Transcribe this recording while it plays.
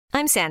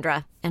I'm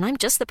Sandra, and I'm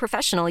just the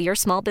professional your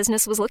small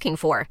business was looking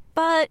for.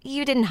 But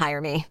you didn't hire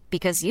me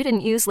because you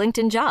didn't use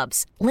LinkedIn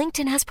Jobs.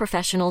 LinkedIn has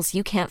professionals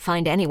you can't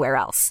find anywhere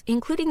else,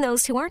 including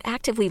those who aren't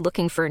actively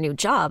looking for a new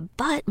job,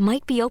 but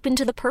might be open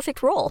to the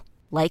perfect role,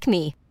 like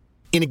me.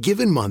 In a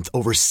given month,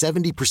 over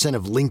 70%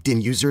 of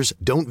LinkedIn users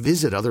don't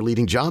visit other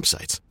leading job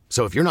sites.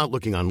 So if you're not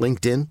looking on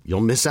LinkedIn,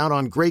 you'll miss out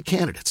on great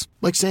candidates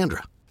like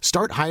Sandra.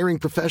 Start hiring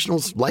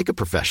professionals like a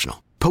professional.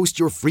 Post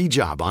your free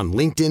job on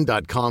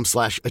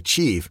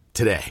linkedin.com/achieve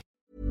today.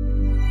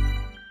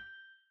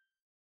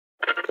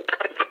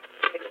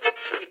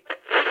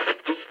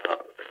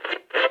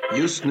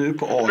 Just nu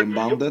på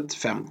AM-bandet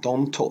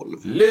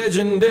 1512.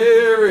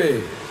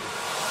 Legendary!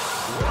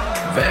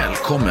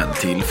 Välkommen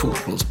till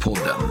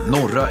Fotbollspodden,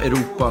 norra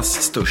Europas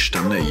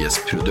största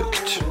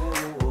nöjesprodukt.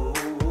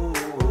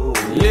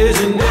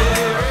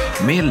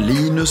 Legendary! Med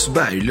Linus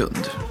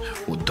Berglund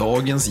och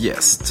dagens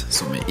gäst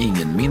som är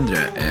ingen mindre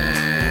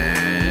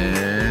än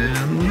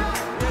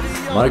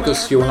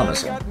Marcus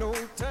Johannesson.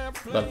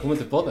 Välkommen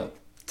till podden.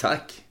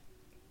 Tack.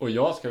 Och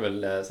jag ska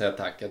väl säga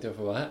tack att jag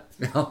får vara här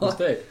hos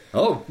dig.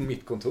 Ja, på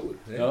mitt kontor.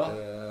 Det är, Ja.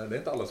 det är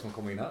inte alla som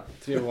kommer in här.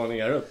 3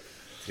 våningar upp.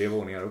 3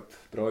 våningar upp.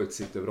 Bra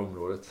utsikt över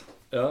området.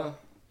 Ja,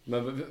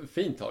 men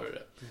fint har du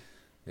det.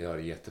 Vi har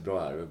det jättebra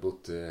här. Vi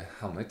har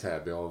hamnat i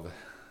Täby av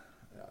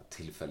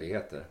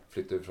tillfälligheter.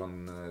 Flyttade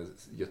från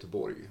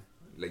Göteborg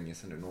länge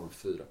sedan nu,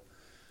 04.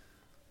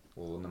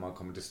 Och när man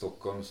kommer till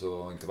Stockholm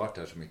så har inte varit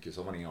här så mycket, så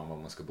har man ingen aning om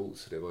var man ska bo.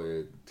 Så det var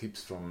ju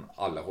tips från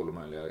alla håll och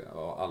möjliga,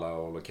 alla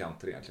håll och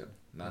kanter egentligen.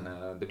 Men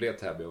det blev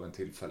Täby av en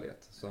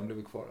tillfällighet, så han blev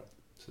vi kvar.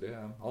 Så det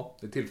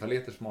är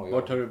tillfälligheter som avgör.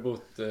 Vart har du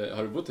bott?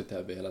 Har du bott i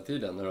Täby hela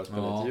tiden när du har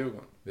spelat i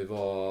Djurgården? Vi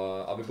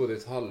bodde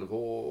ett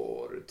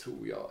halvår,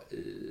 tror jag,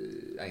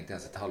 inte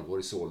ens ett halvår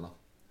i Solna.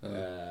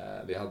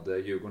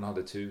 Djurgården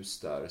hade ett hus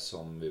där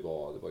som det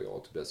var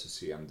jag, Tobias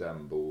Hysén,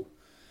 Dembo,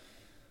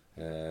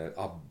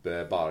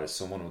 Abbe Bar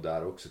som var nog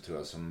där också, tror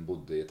jag, som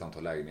bodde i ett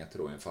antal lägenheter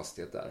då, i en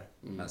fastighet där.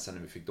 Men sen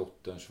när vi fick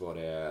dottern så var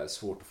det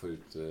svårt att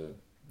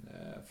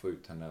få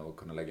ut henne och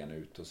kunna lägga henne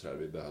ut och sådär.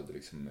 Vi behövde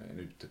liksom en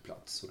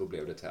uteplats och då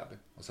blev det Täby.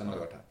 Och sen har jag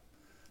varit här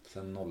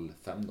sen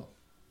 05 då.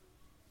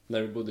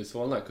 När du bodde i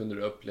Solna, kunde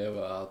du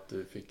uppleva att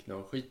du fick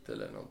någon skit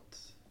eller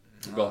något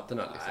på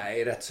gatorna liksom?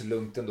 Nej, rätt så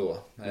lugnt ändå.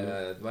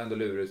 Det var ändå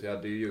lurigt. Vi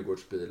hade ju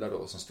Djurgårdsbilar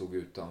då som stod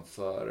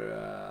utanför.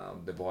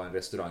 Det var en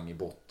restaurang i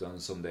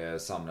botten som det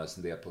samlades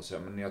en del på.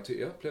 Men jag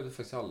upplevde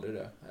faktiskt aldrig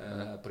det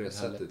på det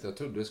sättet. Jag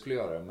trodde det skulle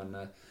göra det, men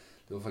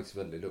det var faktiskt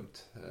väldigt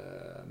lugnt.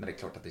 Men det är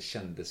klart att det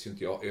kändes ju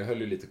inte. Jag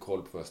höll ju lite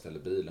koll på var jag ställde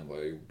bilen, vad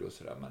jag gjorde och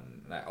sådär. Men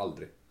nej,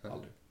 aldrig.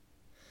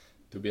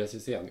 Tobias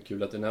Hysén,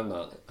 kul att du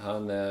nämner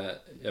han.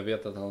 Jag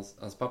vet att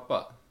hans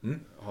pappa,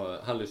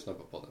 han lyssnar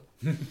på podden.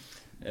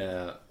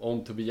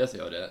 Om Tobias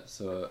gör det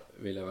så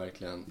vill jag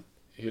verkligen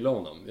hylla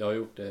honom. Jag har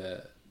gjort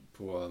det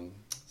på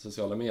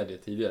sociala medier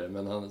tidigare,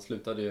 men han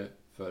slutade ju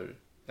för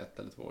 1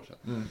 eller 2 år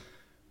sedan.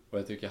 Och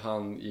jag tycker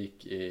han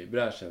gick i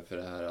bräschen för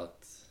det här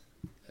att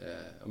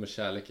med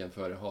kärleken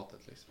före hatet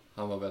liksom.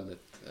 Han var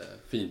väldigt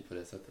fin på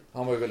det sättet.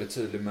 Han var ju väldigt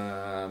tydlig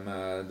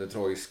med det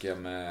tragiska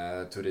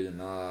med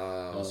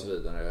Turina och så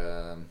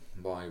vidare.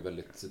 Var han ju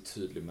väldigt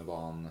tydlig med vad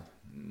han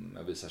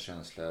visar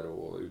känslor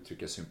och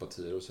uttrycka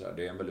sympatier och sådär.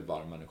 Det är en väldigt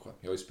varm människa.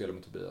 Jag har ju spelat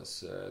med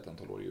Tobias ett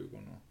antal år i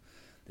Djurgården. Och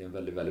det är en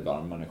väldigt, väldigt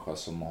varm människa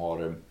som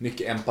har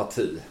mycket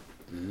empati.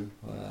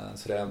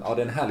 Så det är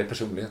en härlig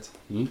personlighet.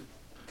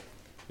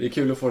 Det är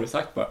kul att få det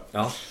sagt bara.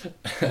 Ja.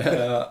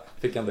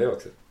 Fick han det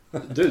också?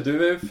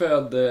 Du är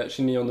född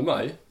 29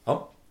 maj.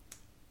 Ja.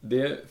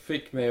 Det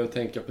fick mig att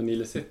tänka på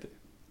Nile City.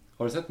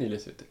 Har du sett Nile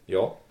City?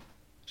 Ja.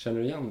 Känner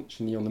du igen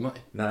 29 maj?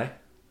 Nej.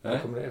 Var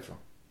kommer det ifrån?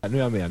 Nu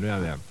är jag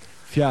med.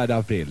 4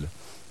 april.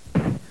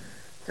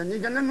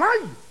 29 maj!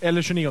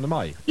 Eller 29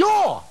 maj.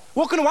 Ja!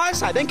 Walking on the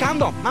side, den kan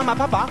de. Mamma,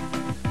 pappa.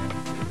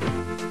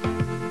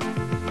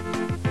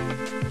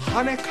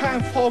 Han är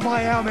kan få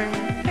Miami.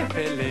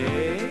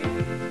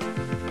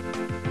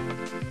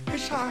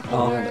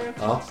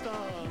 Ja.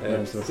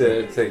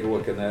 Take a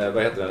walk in,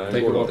 vad heter den?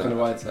 Take a walk on the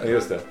white side.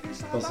 Just det.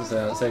 Och så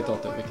säg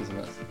datum, vilket som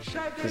helst.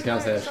 Så ska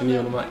han säga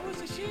 29 maj.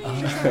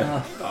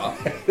 Ja,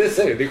 det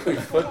säger det är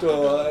skitfört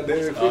och det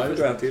är skitfört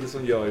och en till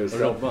som gör just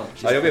det. Robban.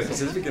 Ja, jag vet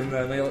precis vilken,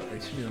 men jag...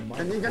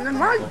 29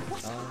 maj!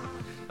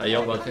 Ja,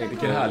 jag bara tänkte,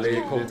 vilken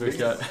härlig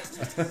kompis.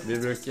 Vi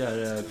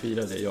brukar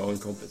fira det, jag och en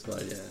kompis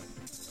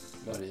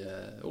varje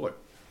år.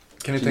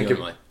 Kan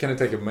ni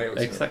tänka på mig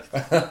också? Exakt.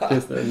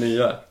 Finns det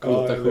nya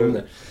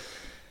konnotationer.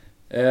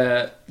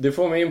 Du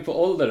får mig in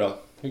på ålder då.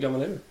 Hur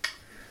gammal är du?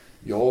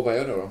 Ja, vad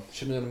är det då?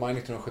 29 maj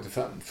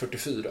 1975,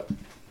 44.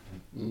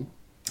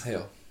 Ja.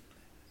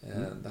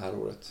 Det här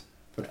året.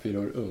 44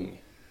 år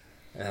ung.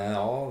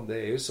 Ja, det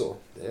är ju så.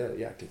 Det är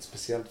jäkligt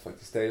speciellt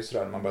faktiskt. Det är ju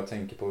sådär när man börjar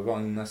tänka på, vi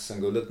vann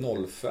SM-guldet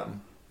 05.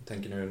 Jag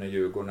tänker nu när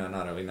Djurgården är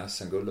nära vid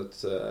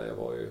SM-guldet. Jag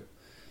var ju,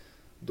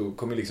 då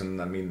kom ju liksom den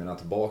där minnena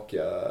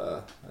tillbaka.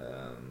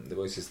 Det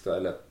var ju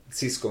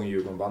sist gången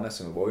Djurgården vann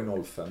SM var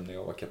ju 05 när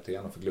jag var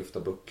kapten och fick lufta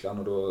bucklan.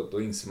 Och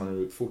då inser man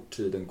hur fort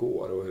tiden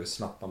går och hur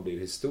snabbt man blir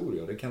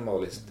historia. Det kan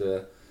vara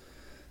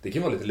det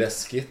kan vara lite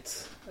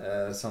läskigt.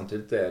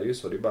 Samtidigt är det ju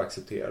så, det är bara att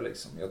acceptera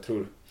liksom.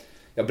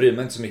 Jag bryr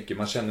mig inte så mycket,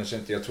 man känner sig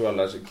inte, jag tror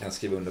alla kan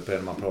skriva under på det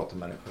när man pratar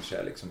med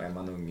människor, liksom, är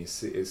man ung i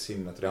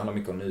sinnet. Det handlar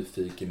mycket om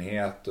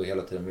nyfikenhet och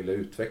hela tiden vilja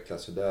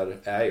utvecklas, så där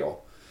är jag.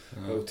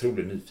 Jag är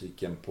otroligt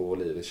nyfiken på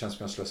livet. Det känns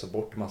som jag slösar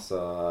bort en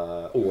massa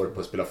år på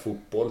att spela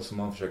fotboll som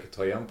man försöker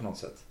ta igen på något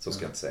sätt. Så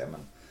ska jag inte säga, men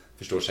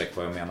förstår säkert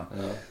vad jag menar.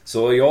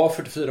 Så jag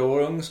 44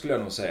 år ung skulle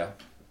jag nog säga.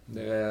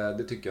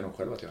 Det tycker jag nog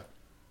själv att jag.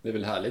 Det är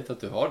väl härligt att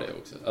du har det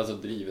också. Alltså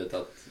drivet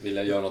att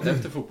vilja göra något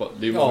efter fotboll.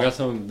 Det är ju många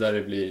som där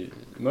det blir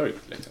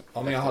mörkt liksom.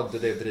 Ja, men jag hade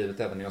det drivet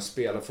även när jag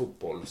spelade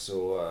fotboll.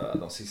 Så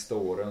de sista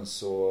åren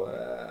så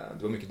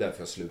det var mycket därför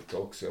jag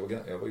slutade också.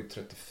 Jag var ju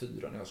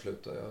 34 när jag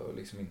slutade. Jag var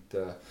liksom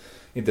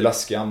inte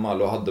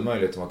lastgammal och hade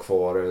möjlighet att vara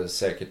kvar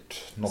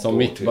säkert något som år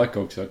mittback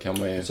till. Också kan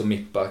man ju... Som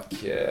mittback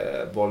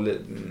var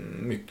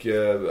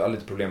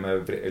lite problem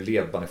med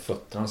ledband i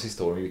fötterna de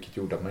sista åren, vilket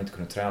gjorde att man inte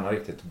kunde träna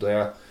riktigt.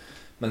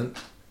 Men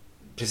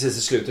precis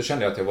i slutet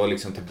kände jag att jag var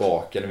liksom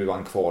tillbaka när vi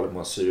vann kvalet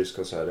mot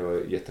Syriska och så här. Det var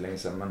jättelänge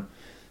sedan.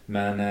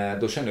 Men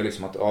då kände jag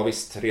liksom att ja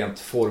visst, rent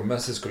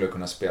formmässigt skulle jag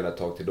kunna spela ett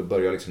tag till. Då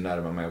började jag liksom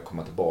närma mig att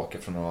komma tillbaka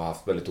från att ha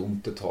haft väldigt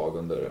ont ett tag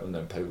under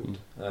en period.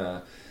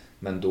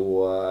 Men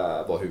då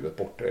var huvudet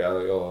borta.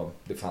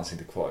 Det fanns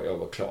inte kvar. Jag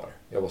var klar.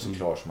 Jag var så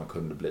klar som man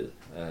kunde bli.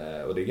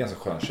 Och det är en ganska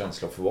skön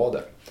känsla att få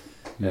vara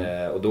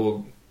där. Och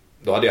då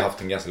hade jag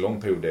haft en ganska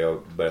lång period där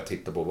jag började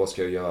titta på vad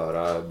ska jag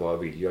göra, vad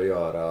vill jag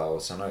göra,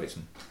 och sen har jag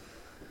liksom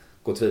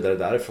gått vidare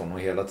därifrån och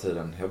hela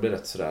tiden. Jag blir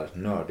rätt sådär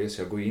nördig,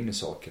 så jag går in i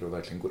saker och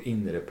verkligen går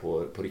in i det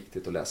på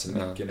riktigt och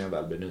läser mycket när jag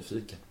väl blir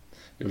nyfiken.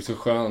 Det är också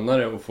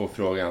skönare att få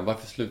frågan,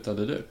 varför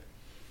slutade du?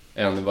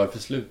 Än varför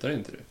slutar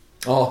inte du?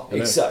 Ja,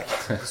 eller?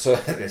 Exakt. Så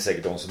det är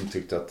säkert de som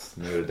tyckte att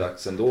nu är det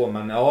dags ändå.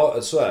 Men ja,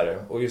 så är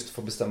det. Och just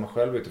få bestämma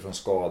själv utifrån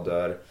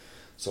skador,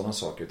 sådana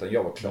saker. Utan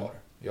jag var klar.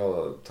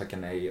 Jag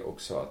tackade nej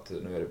och sa att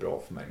nu är det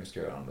bra för mig. Nu ska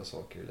jag göra andra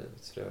saker i livet.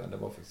 Så det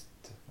var faktiskt...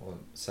 Och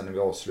sen när vi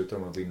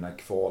avslutade med att vinna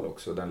kval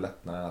också, den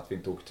lättnaden att vi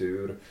inte åkte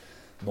ur.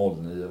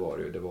 09 var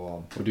det ju.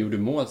 Och du gjorde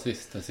mål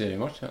sista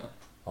seriematchen?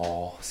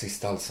 Ja,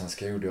 sista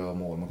allsvenska gjorde jag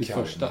mål mot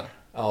Kalmar. Första?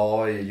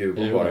 Ja, i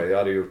Djurgården var det. Jag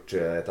hade gjort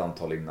ett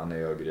antal innan i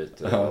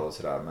Örgryte och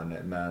sådär.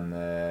 Men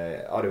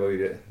ja,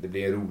 det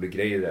blev en rolig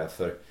grej där,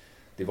 för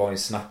det var en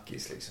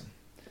snackis liksom.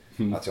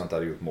 Att jag inte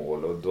hade gjort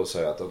mål. Och då sa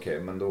jag att okej,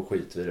 men då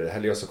skiter vi i det.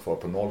 Hellre jag står kvar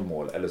på 0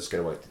 mål, eller så ska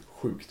det vara ett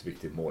sjukt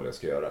viktigt mål jag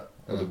ska göra.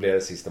 Och då blev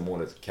det sista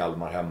målet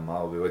Kalmar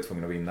hemma, och vi var ju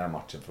tvungna att vinna den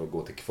matchen för att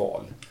gå till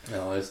kval.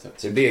 Ja, just det.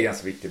 Så det är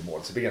ganska viktigt mål,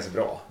 så det är ganska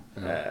bra.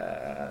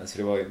 Så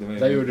det var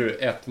där gjorde du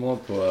ett mål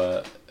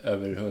på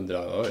över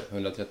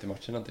 130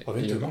 matcher någonting. Jag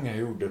vet inte hur många jag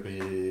gjorde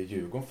i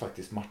Djurgården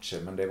faktiskt matcher,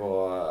 men det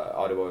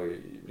var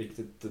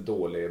riktigt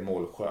dålig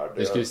målskörd.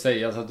 Det skulle ju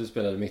sägas att du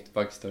spelade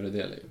mittback större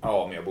del.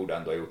 Ja, men jag borde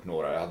ändå ha gjort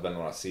några. Jag hade väl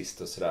några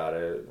assist och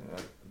sådär.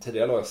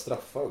 Tidigare la jag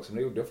straffar också, men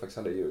det gjorde jag faktiskt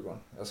aldrig i Djurgården.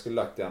 Jag skulle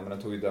lagt den, men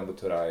den tog ju den på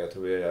Turay. Jag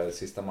tror vi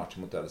sista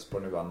matchen mot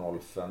Elfsborg, nu var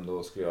 0-5,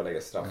 då skulle jag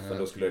lägga straffen.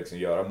 Då skulle jag liksom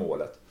göra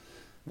målet.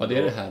 Var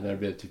det här när det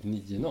blev typ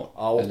 9-0?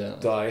 Ja,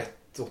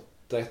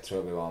 8-1 tror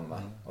jag vi vann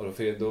med. Och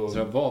då... Så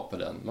jag var på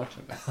den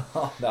matchen.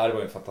 Det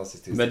var en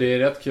fantastisk tid. Men det är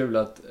rätt kul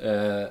att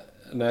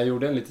när jag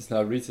gjorde en lite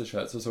snabb research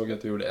här, så såg jag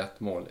att du gjorde 1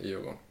 mål i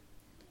Djurgården.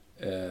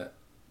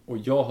 Och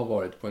jag har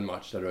varit på en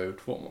match där du har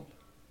gjort 2 mål.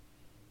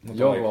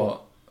 Jag var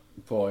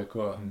på AIK,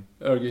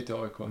 Örgryte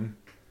AIK.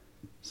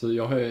 Så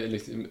jag har ju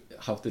liksom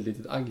haft ett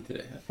litet agg till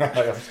dig här.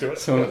 Ja, jag förstår.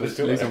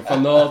 Som liksom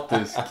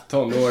fanatisk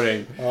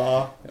tonåring,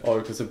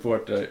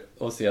 AIK-supporter,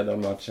 och se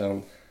den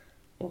matchen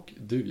och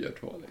du gör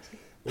 2 liksom.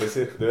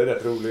 Det är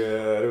rätt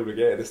rolig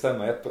grej. Det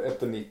stämmer,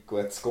 ett nick och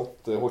ett skott.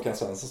 Håkan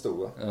Svensson stod,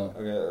 va?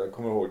 Ja. Jag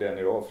kommer ihåg det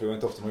idag, för det var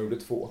inte ofta man gjorde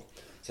 2.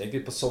 Sen gick vi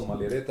på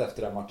sommarledighet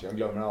efter den matchen, jag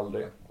glömmer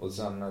aldrig. Och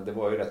sen, det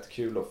var ju rätt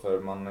kul då, för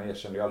man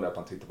erkände ju aldrig att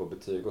man tittade på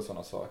betyg och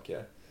sådana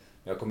saker.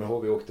 Jag kommer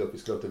ihåg, vi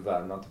skulle upp till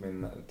Värmland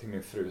till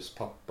min frus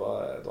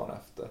pappa dagen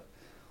efter.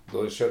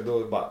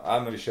 Då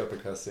bara, men vi köper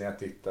kvällen, jag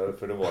tittar,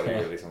 för då var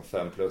det ju liksom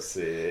 5+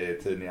 i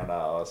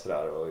tidningarna och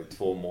sådär, och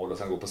 2 mål, och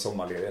sen gå på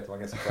sommarledighet. Det var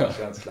en ganska skön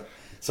känsla.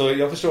 Så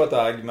jag förstår ett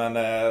agg, men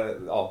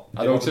ja.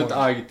 Det var också ett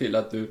agg till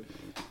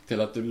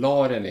att du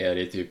la dig ner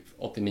i typ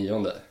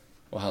 89:e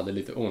och hade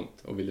lite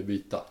ont och ville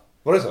byta.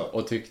 Var det så?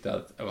 Och tyckte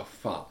att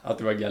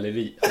det var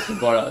galleri.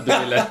 Att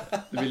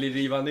du ville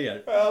riva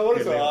ner. Ja, var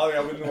det så? Ja,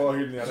 jag vill nog ha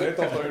hyllningar. Det är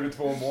inte ofta jag gjorde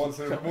 2 mål,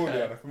 så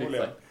förmodligen.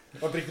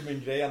 Det var inte riktigt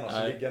min grej annars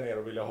att ligga ner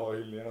och vilja ha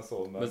hyllningar och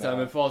så. Men så här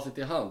med facit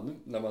i hand,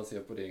 när man ser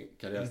på din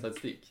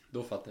karriärstatistik,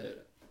 då fattar jag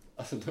det.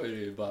 Alltså då är det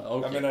ju bara,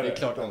 okej, det är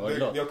klart han var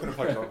glad. Jag kunde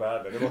faktiskt vara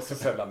värd det. Det var så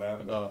sällan det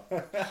hände. Ja.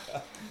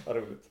 Vad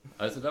roligt.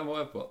 Alltså den var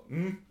jag på.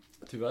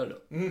 Tyvärr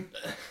då.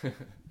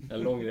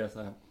 En lång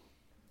resa hem.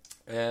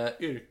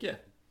 Yrke?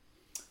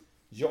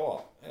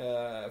 Ja,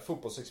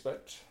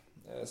 fotbollsexpert.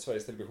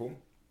 Sveriges Television.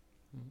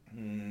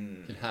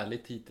 En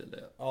härlig titel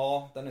det.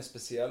 Ja, den är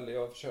speciell.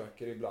 Jag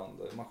försöker ibland,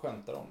 man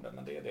skämtar om det,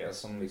 men det är det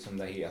som liksom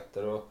det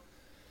heter. Och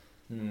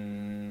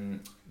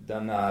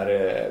den är,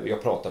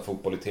 jag pratar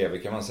fotboll i tv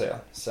kan man säga.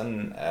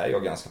 Sen är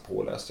jag ganska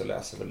påläst, jag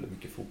läser väldigt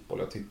mycket fotboll.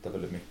 Jag tittar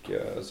väldigt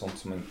mycket, sånt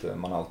som inte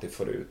man alltid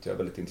får ut. Jag är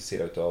väldigt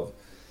intresserad av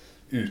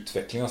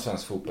utveckling av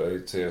svensk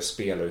fotboll, till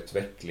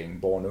spelarutveckling,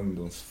 barn- och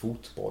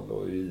ungdomsfotboll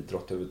och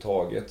idrott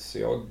överhuvudtaget. Så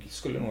jag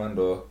skulle nog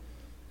ändå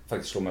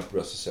faktiskt slå mig på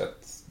bröstet och säga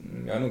att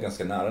jag är nog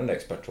ganska nära den där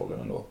expertrollen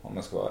ändå, om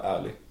jag ska vara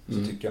ärlig.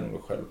 Så tycker jag nog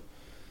det själv.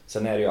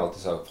 Sen är det ju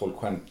alltid så att folk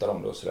skämtar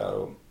om det och sådär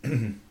och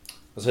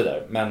så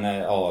vidare. Men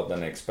ja,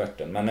 den är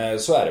experten. Men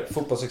så är det.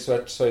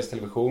 Fotbollsexpert, Sveriges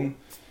Television.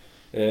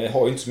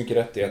 Har ju inte så mycket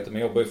rättigheter,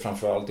 men jobbar ju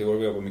framförallt i år.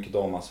 Vi jobbar mycket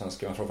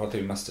damallsvenska, men framförallt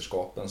i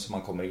mästerskapen som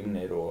man kommer in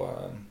i då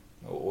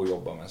och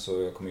jobbar med.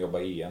 Så jag kommer jobba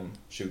EM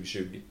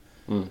 2020.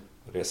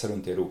 Och resa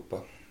runt i Europa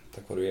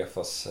tack vare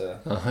UEFAs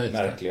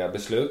märkliga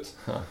beslut.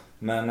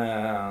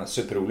 Men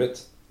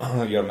superroligt.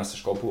 Gör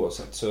mästerskap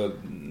oavsett. Så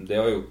det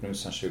har jag gjort nu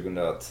sedan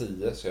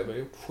 2010. Så jag har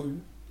gjort 7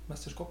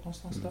 mästerskap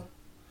någonstans där.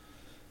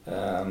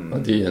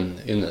 Det är en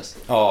ynnest.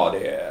 Ja,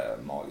 det är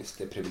magiskt.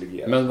 Det är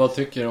privilegierat. Men vad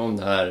tycker du om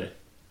det här?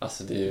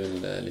 Alltså det är ju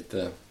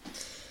lite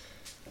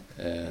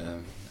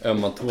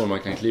ömma tår man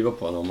kan kliva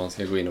på om man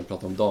ska gå in och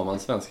prata om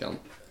damallsvenskan.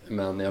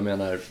 Men jag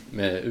menar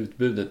med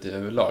utbudet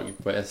överlag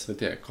på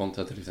SVT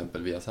kontra till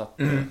exempel Viasat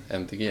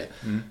MTG.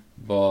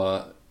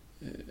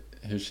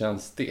 Hur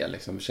känns det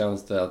liksom?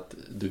 Känns det att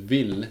du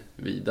vill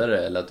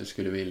vidare eller att du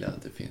skulle vilja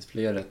att det finns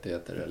fler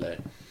rättigheter, eller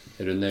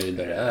är du nöjd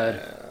där det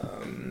är?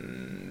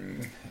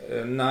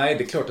 Nej,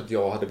 det är klart att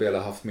jag hade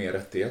velat haft mer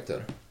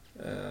rättigheter.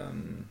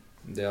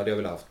 Det hade jag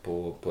velat haft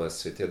på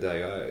SVT där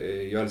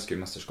jag älskar ju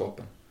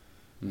mästerskapen.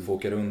 Få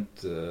åka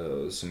runt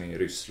som i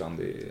Ryssland,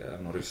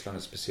 även om Ryssland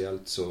är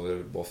speciellt,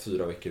 så var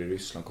 4 veckor i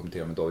Ryssland,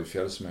 kommentera med David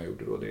Fjell som jag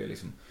gjorde då. Det är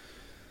liksom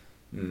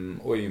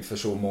och inför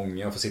så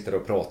många, få sitta där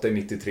och prata i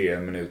 93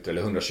 minuter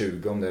eller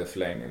 120 om det är för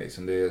länge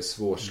liksom. Det är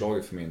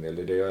svårslaget för min del,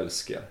 det är det jag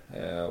älskar.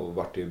 Och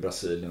varit i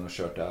Brasilien och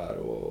kört där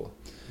och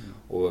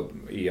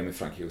EM i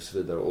Frankrike och så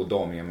vidare. Och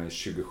dam-EM i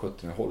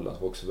 2017 i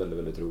Holland var också väldigt,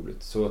 väldigt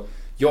roligt. Så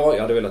ja,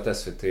 jag hade velat att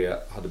SVT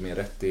hade mer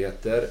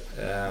rättigheter.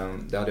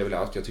 Det hade jag velat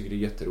haft. Jag tycker det är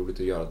jätteroligt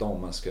att göra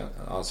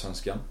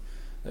damallsvenskan.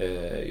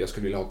 Jag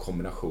skulle vilja ha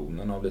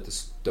kombinationen av lite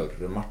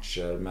större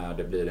matcher med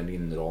det blir en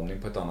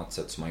inramning på ett annat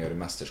sätt som man gör i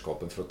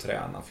mästerskapen för att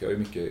träna.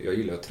 För jag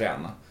gillar att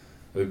träna.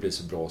 Jag vill bli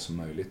så bra som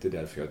möjligt. Det är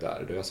därför jag är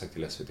där. Det har jag sagt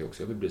till SVT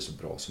också. Jag vill bli så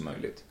bra som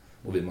möjligt.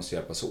 Och vi måste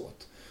hjälpas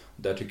åt.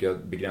 Där tycker jag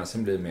att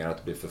begränsningen blir mer att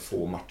det blir för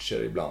få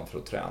matcher ibland för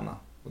att träna.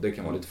 Och det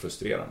kan vara lite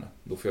frustrerande.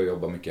 Då får jag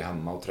jobba mycket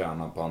hemma och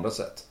träna på andra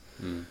sätt.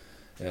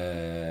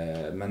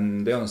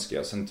 Men det önskar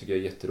jag. Sen tycker jag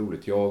är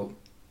jätteroligt. Jag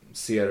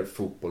ser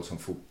fotboll som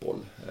fotboll.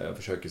 Jag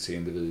försöker se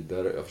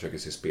individer. Jag försöker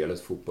se spelet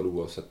fotboll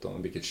oavsett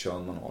om vilket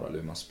kön man har eller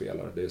hur man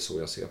spelar. Det är så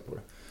jag ser på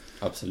det.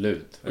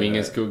 Absolut. Och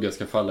ingen skugga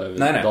ska falla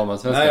över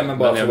damallsvenskan. Nej, men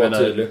bara för att vara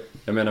tydlig.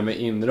 Jag menar med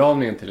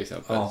inramningen till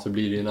exempel så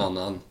blir det en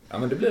annan... Ja,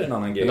 men det blir en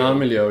annan grej. En annan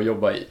miljö att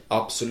jobba i.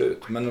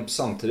 Absolut. Men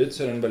samtidigt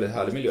så är det en väldigt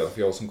härlig miljö.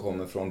 För jag som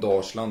kommer från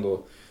Dalsland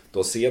och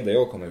då ser det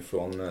jag kommer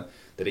ifrån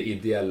där det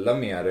ideella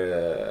mer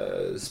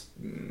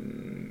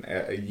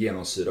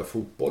genomsyrar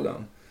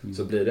fotbollen.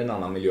 Så blir det en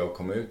annan miljö att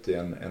komma ut i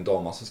en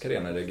damallsvensk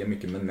arena. Det är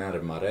mycket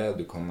närmare.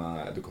 Du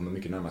kommer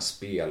mycket närmare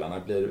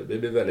spelarna. Det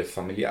blir väldigt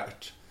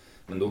familjärt.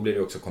 Men då blir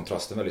det också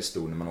kontrasten väldigt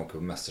stor när man åker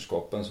på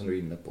mästerskapen som du är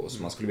inne på.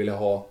 Så man skulle vilja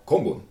ha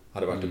kombon.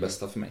 Hade varit det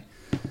bästa för mig.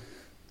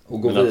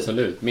 Men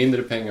absolut.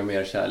 Mindre pengar,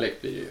 mer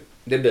kärlek blir det ju.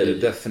 Det blir det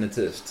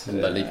definitivt.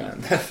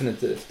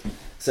 Definitivt.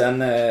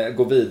 Sen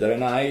gå vidare.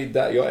 Nej,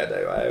 jag är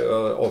där. Jag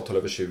är avtal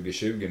över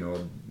 2020 nu. Och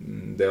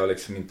det har jag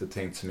liksom inte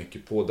tänkt så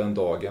mycket på. Den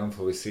dagen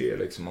får vi se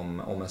liksom,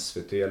 om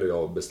SVT eller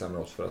jag bestämmer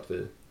oss för att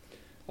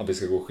vi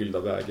ska gå skilda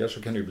vägar,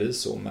 så kan det ju bli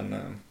så.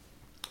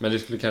 Men det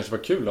skulle kanske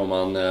vara kul om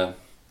man...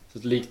 Så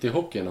likt i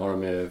hockeyn har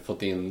de ju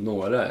fått in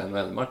några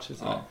NHL-matcher.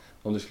 Ja.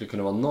 Om det skulle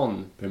kunna vara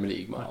någon Premier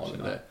League-match.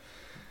 Ja,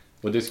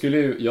 och det skulle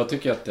ju, jag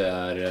tycker att det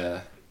är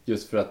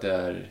just för att det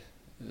är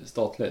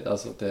statligt,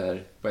 alltså att det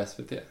är på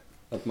SVT.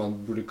 Att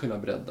man borde kunna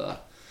bredda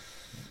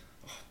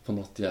på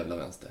något jävla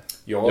vänster.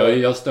 Ja.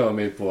 Jag stör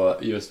mig på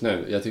just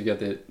nu. Jag tycker att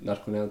det är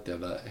nationellt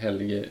jävla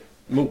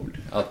helgemord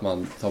att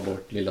man tar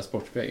bort Lilla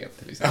Sportspegeln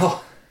till exempel.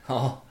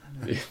 Ja.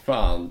 Det är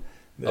fan...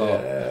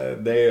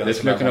 Det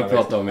skulle jag kunna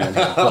prata om i en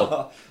hel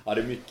podd. Ja,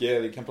 det är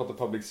mycket. Vi kan prata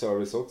public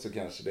service också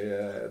kanske.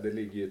 Det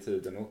ligger i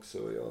tiden också.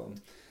 Jag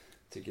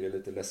tycker det är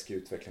lite läskig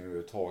utveckling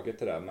överhuvudtaget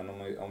det där. Men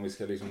om vi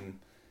ska liksom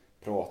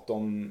prata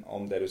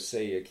om det du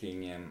säger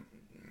kring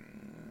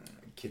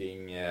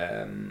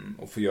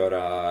att få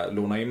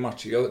låna in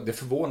matcher. Det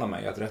förvånar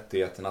mig att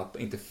rättigheterna att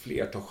inte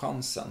fler tar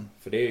chansen.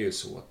 För det är ju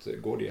så att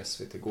går det i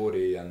SVT, går det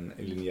i en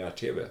linjär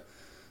tv,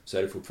 så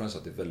är det fortfarande så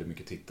att det är väldigt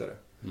mycket tittare.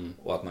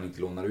 Och att man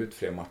inte lånar ut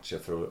fler matcher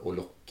för att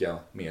locka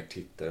mer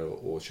tittare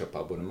och köpa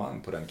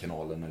abonnemang på den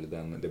kanalen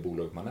eller det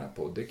bolag man är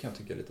på. Det kan jag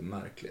tycka är lite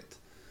märkligt.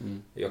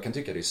 Jag kan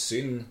tycka det är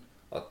synd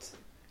att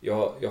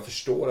jag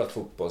förstår att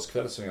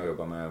Fotbollskväll som jag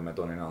jobbar med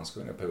Donny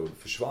Nanskog en period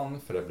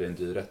försvann för det blir en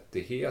dyr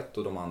rättighet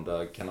och de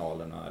andra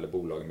kanalerna eller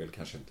bolagen vill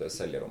kanske inte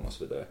sälja dem och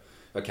så vidare.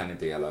 Jag kan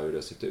inte hela hur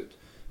det sett ut.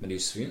 Men det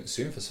är ju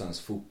synd för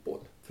svensk fotboll.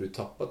 För du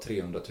tappar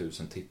 300 000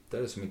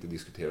 tittare som inte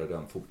diskuterar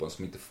den fotbollen,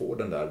 som inte får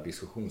den där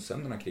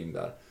diskussionsämnena kring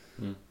där.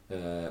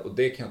 Och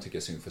det kan jag tycka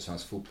är synd för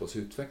svensk fotbolls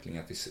utveckling,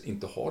 att vi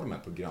inte har de här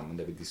programmen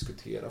där vi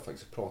diskuterar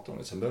faktiskt och pratar om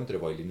det. Sen behöver inte det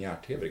vara i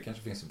linjär-tv, det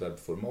kanske finns ett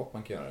webbformat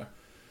man kan göra det.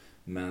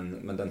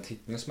 Men den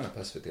tittningen som är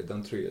på SVT,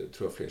 den tror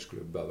jag fler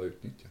skulle behöva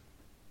utnyttja.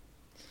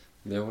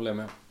 Det håller jag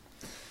med.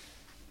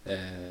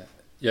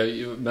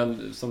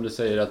 Men som du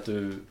säger att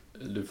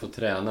du får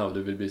träna och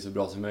du vill bli så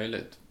bra som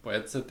möjligt. På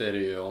ett sätt är det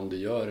ju om du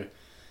gör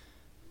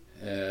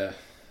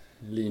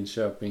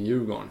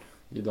Linköping-Djurgården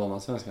i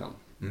damallsvenskan.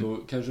 Då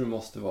kanske du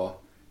måste vara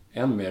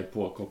än mer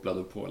påkopplad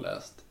och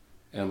påläst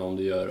än om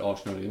du gör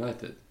Arsenal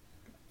United.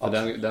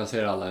 För den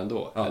ser alla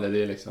ändå. Ja. Eller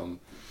det är liksom,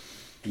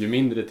 ju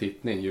mindre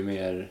tittning, ju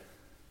mer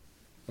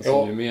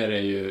ju mer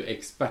är ju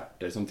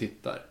experter som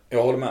tittar.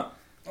 Jag håller med.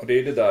 Och det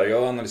är det där,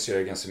 jag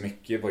analyserar ganska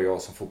mycket vad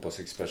jag som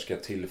fotbollsexpert ska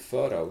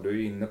tillföra. Och du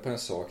är inne på en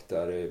sak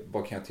där,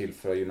 vad kan jag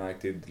tillföra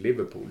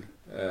United-Liverpool?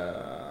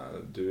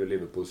 Du är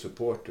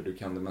Liverpool-supporter, du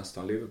kan det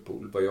mesta om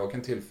Liverpool. Vad jag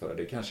kan tillföra,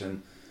 det kanske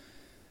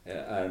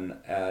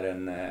är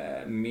en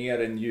mer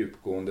en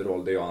djupgående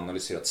roll där jag har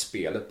analyserat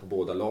spelet på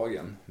båda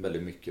lagen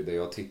väldigt mycket. Där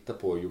jag har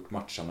tittat på och gjort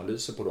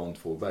matchanalyser på de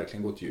två,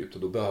 verkligen gått djupt.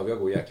 Och då behöver jag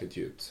gå jäkligt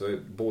djupt. Så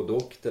både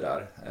och det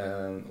där.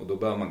 Och då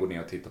behöver man gå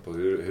ner och titta på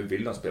hur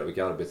vill de spela,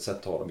 vilka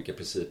arbetssätt har de, vilka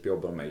principer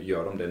jobbar de med,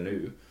 gör de det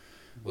nu?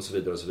 Och så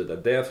vidare och så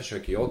vidare. Det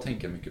försöker jag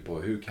tänka mycket på.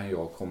 Hur kan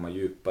jag komma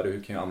djupare?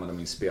 Hur kan jag använda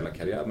min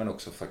spelarkarriär? Men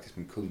också faktiskt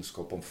min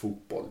kunskap om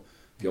fotboll.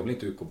 Jag vill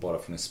inte utgå bara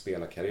från en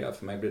spelarkarriär.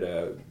 För mig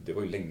blir det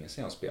var ju länge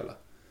sedan jag spelade.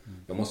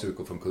 Jag måste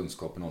utgå från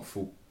kunskapen om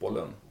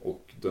fotbollen.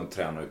 Och den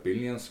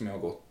tränarutbildningen som jag har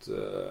gått.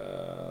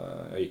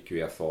 Jag gick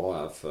ju i FA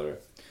här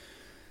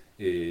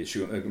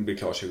blev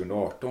klar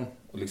 2018.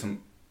 Och liksom,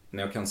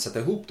 när jag kan sätta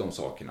ihop de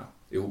sakerna.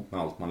 Ihop med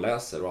allt man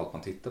läser och allt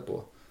man tittar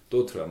på.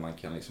 Då tror jag man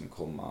kan liksom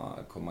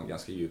komma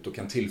ganska djupt och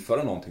kan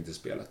tillföra någonting till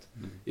spelet.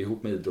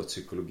 Ihop med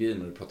idrottspsykologin,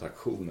 när du pratar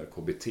aktioner,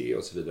 KBT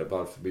och så vidare.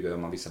 Varför behöver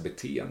man vissa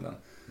beteenden?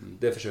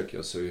 Det försöker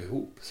jag så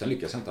ihop. Sen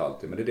lyckas jag inte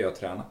alltid, men det är det jag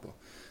tränar på.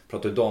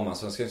 Pratar du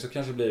damallsvenskan så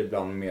kanske det blir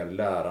ibland mer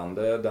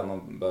lärande. Där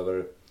man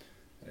behöver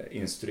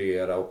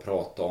instruera och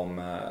prata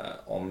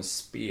om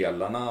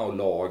spelarna och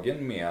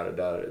lagen mer.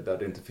 Där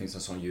det inte finns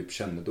en sån djup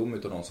kännedom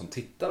utav de som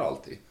tittar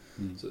alltid.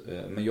 Så,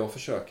 men jag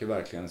försöker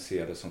verkligen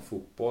se det som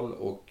fotboll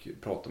och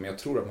prata. Men jag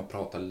tror att man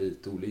pratar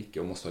lite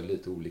olika och måste ha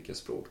lite olika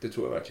språk. Det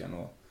tror jag verkligen.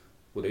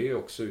 Och det är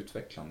också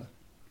utvecklande.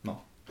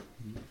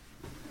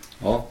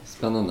 Ja,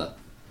 spännande.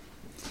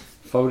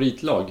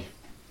 Favoritlag?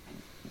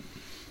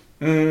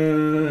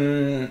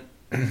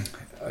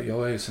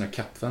 Jag är ju sån här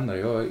kappvändare.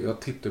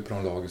 Jag tittar på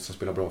de lagen som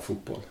spelar bra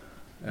fotboll.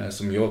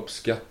 Som jag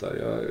uppskattar.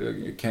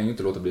 Jag kan ju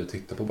inte låta bli att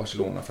titta på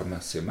Barcelona för att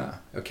Messi är med.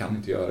 Jag kan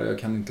inte göra det. Jag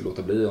kan inte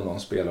låta bli om de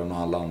spelar och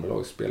när alla andra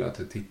lag spelar.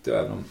 Att titta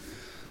även om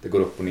det går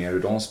upp och ner hur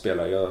de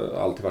spelar. Jag har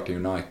alltid varit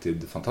en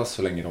United-fantast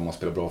så länge de har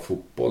spelat bra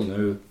fotboll.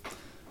 Nu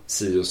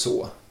si och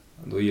så.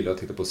 Då gillar jag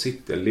att titta på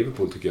City.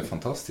 Liverpool tycker jag är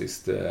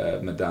fantastiskt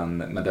med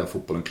den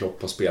fotbollen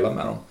Klopp har spelat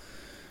med dem.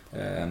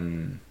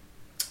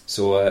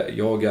 Så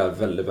jag är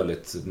väldigt,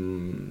 väldigt...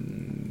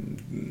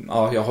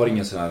 jag har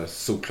ingen sån här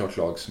såklart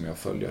lag som jag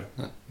följer.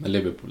 Men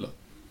Liverpool då?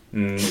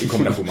 I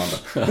kombination med andra.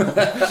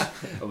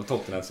 Jag var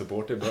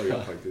Tottenham-supporter i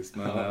början faktiskt.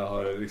 Men jag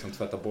har liksom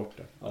tvättat bort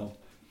det. Ja.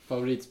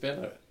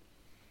 Favoritspelare?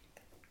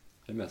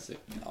 Är Messi?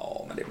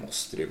 Ja, men det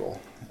måste det vara.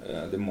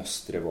 Det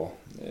måste det vara.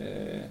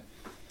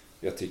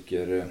 Jag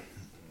tycker...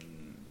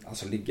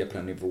 Alltså ligga på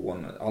den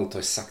nivån. Allt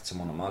har sagt som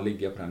honom. Man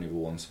ligger på den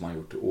nivån som han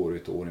gjort år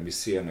ut och år. Vi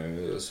ser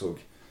nu, jag såg...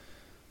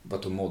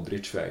 Vart tog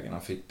Modric vägen?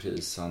 Han fick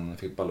pris, han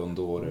fick Ballon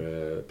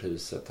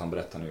d'Or-priset. Han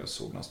berättade nu, jag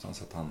såg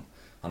någonstans att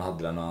han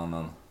hade den och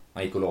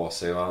han gick och la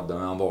sig och hade den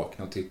när han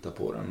vaknade och tittade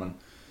på den.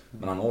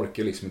 Men han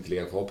orkar liksom inte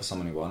ligga kvar på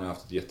samma nivå. Han har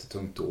haft ett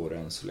jättetungt år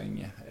än så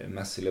länge.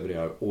 Messi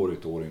levererar år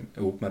ut och år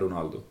ihop med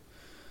Ronaldo.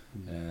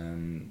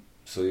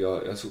 Så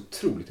jag är så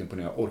otroligt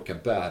imponerad. Jag orkar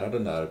bära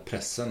den där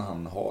pressen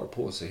han har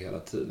på sig hela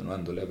tiden och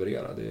ändå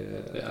leverera.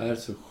 Det är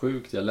så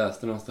sjukt. Jag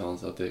läste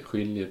någonstans att det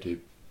skiljer typ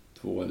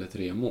 2 eller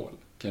 3 mål.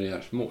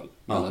 Karriärsmål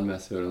mellan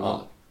Messi och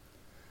Ronaldo.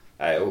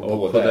 Nej, och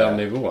båda, på den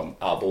nivån.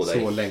 Ja, båda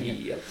så är länge.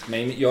 Helt.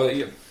 Men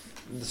jag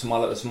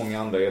som många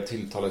andra, jag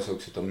tilltalas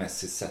också av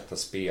Messis sätt att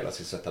spela,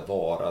 sitt sätt att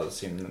vara,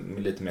 sin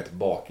lite mer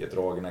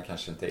tillbakadragna,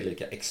 kanske inte är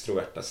lika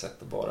extroverta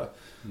sätt att vara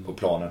på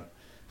planen.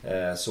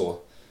 Så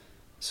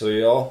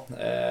ja,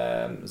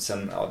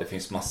 sen det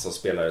finns massa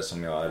spelare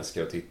som jag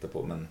älskar att titta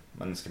på,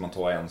 men ska man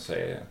ta en så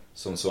är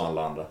som så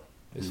alla andra.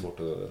 Det är svårt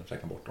att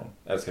räkna bort dem.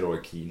 Jag älskar Roy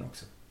Keane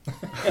också.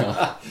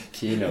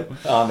 Kino.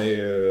 Han är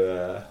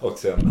ju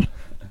också en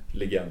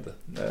legend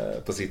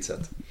på sitt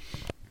sätt.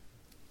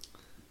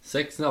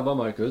 6 snabba,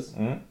 Marcus.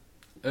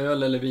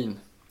 Öl eller vin?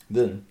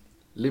 Vin.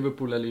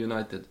 Liverpool eller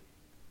United?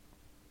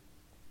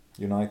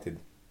 United.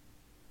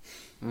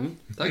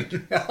 Tack.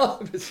 Ja,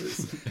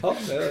 precis. Ja,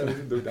 det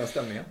är den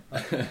stämningen.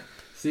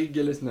 Cigg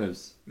eller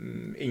snus?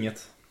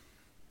 Inget.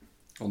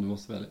 Om du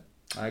måste välja.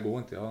 Nej, det går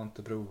inte. Jag har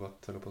inte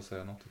provat eller på att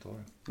säga något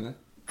utav det. Nej.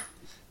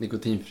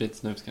 Nikotinfritt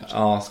snus kanske?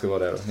 Ja, ska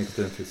vara det då.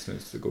 Nikotinfritt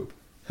snus, det går upp.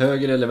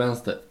 Höger eller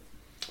vänster?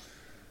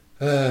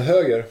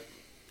 Höger.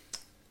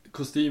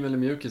 Kostym eller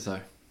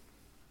mjukisar?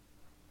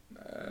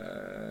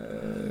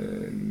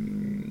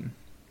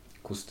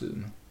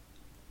 Kostym.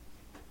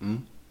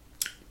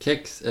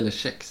 Kex eller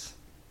kex?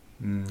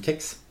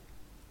 Kex.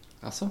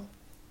 Alltså?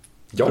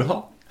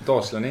 Ja.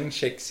 Dalslänning,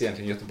 kex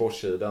egentligen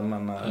Göteborgssidan,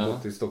 men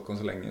bott i Stockholm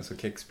så länge så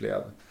kex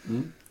blev.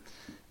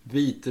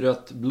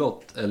 Vitrött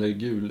blått eller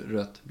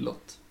gulrött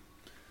blått?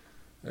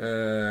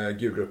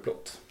 Gulrött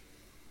blått.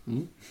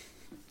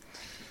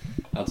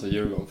 Alltså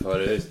Djurgården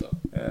före ÖIS då?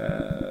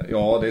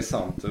 Ja, det är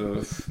sant.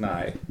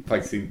 Nej,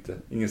 faktiskt inte.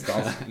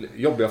 Ingenstans.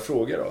 Jobbiga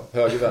frågor då.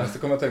 Höger, vänster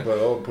kommer jag tänka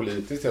på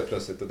politiskt helt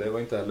plötsligt. Och det var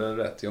inte heller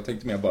rätt. Jag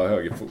tänkte mer bara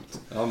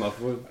högerfot. Ja, man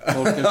får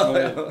tolka som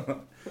man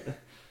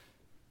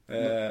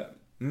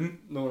vill.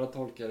 Några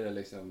tolkar det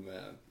liksom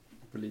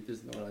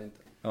politiskt, några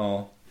inte.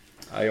 Ja.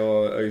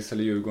 ÖIS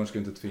eller Djurgården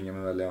skulle inte tvinga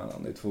mig välja.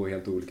 Det är 2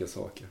 helt olika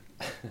saker.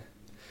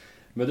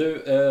 Men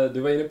du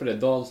var inne på det,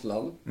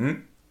 Dalsland.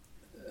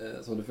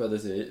 Som du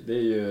föddes i. Det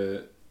är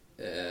ju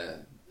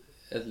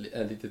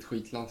ett litet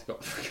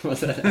skitlandskap kan man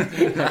säga.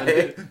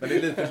 Nej, men det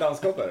är lite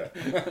landskap är det.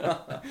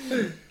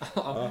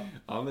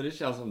 Ja, men det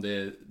känns som det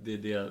är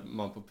det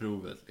man på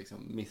provet liksom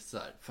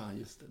missar. Fan,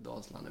 just det,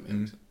 Dalsland är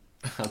med också.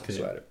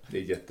 Så är det. Det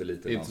är jättelite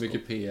landskap. Det är inte så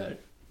mycket PR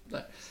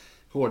där.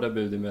 Hårda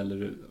bud i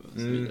Mellerud och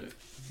så vidare.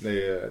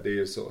 Det är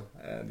ju så.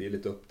 Det är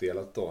lite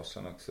uppdelat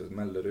Dalsland också.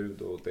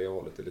 Mellerud och det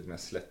hållet är lite mer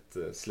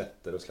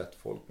slätter och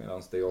slättfolk.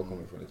 Medan det jag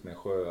kommer ifrån lite mer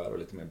sjöar och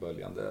lite mer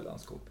böljande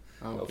landskap.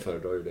 Okay. Jag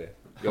föredrar ju det.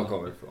 Jag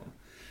kommer ifrån.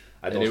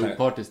 Är det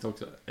opartiskt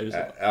också? Är det så?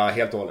 Ja,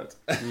 helt och hållet.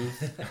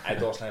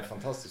 Dalsland är ett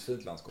fantastiskt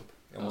fint landskap.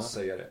 Jag måste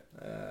säga det.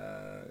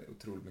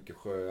 Otroligt mycket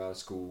sjöar,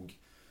 skog.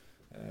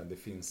 Det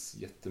finns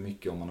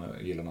jättemycket om man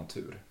gillar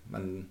natur.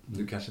 Men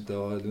du kanske inte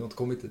har inte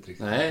kommit dit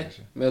riktigt. Nej,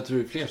 kanske. Men jag tror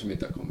det är fler som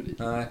inte har kommit dit.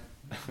 Nej,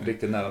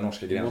 riktigt nära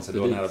norska gränsen. Du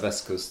var nära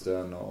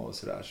västkusten och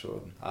sådär. Så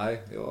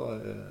nej,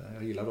 jag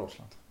gillar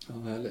Dalsland. Ja,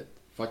 härligt.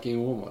 Fucking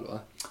Åmål, va?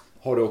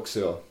 Har du också,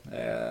 ja.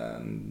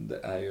 Det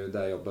är ju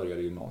där jag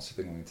började gymnasiet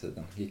en gång i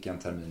tiden. Gick en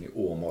termin i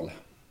Åmål.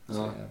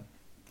 Så,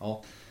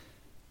 ja.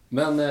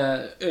 Men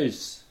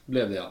ÖIS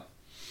blev det, ja.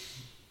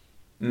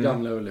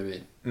 Gamla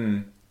Ullevi.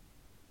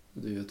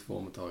 Du är ju 2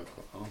 mot AIK.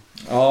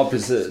 Ja,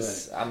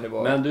 precis.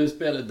 Men du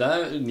spelade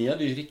där, ni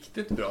hade ju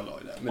riktigt bra lag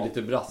där. Med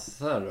lite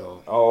brassar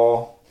och...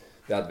 Ja,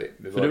 det hade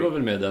vi. För du var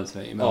väl med den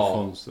svängen med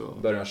Alfons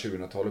och... början av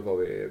 2000-talet var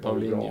vi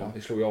bra.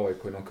 Vi slog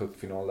AIK i någon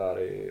cupfinal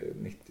där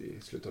i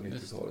slutet av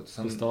 90-talet.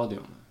 Sen, på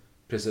stadion.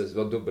 Precis,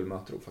 det var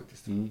dubbelmöte då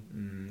faktiskt.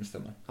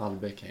 Stämmer.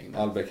 Albeck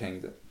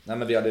hängde. Nej,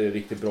 men vi hade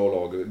riktigt bra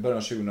lag. I början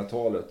av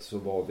 2000-talet så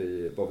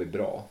var vi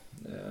bra.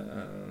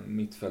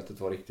 Mittfältet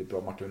var riktigt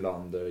bra. Martin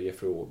Lander,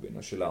 Jeffrey Aubin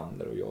och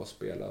Kjellander och jag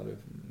spelade.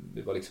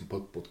 Vi var liksom på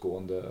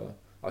uppåtgående.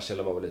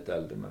 Kjella var väl lite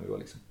äldre, men vi var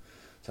liksom...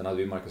 Sen hade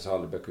vi Marcus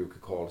Albeck och Jocke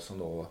Karlsson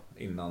då,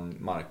 innan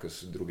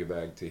Marcus drog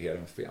iväg till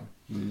Heerenveen.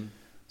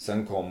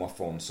 Sen kom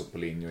Afonso och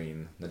Polinho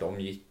in. När de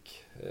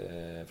gick,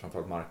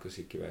 framförallt Marcus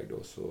gick iväg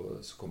då,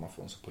 så kom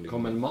Afonso och Polinho.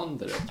 Kom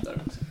Elmander upp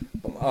där också?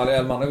 Ja,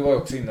 Elmander var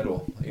också inne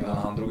då, innan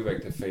han drog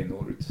iväg till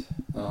Feyenoord.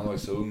 Han var ju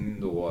så ung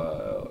då.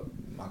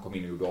 Han kom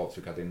in och gjorde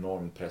avtryck, hade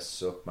enorm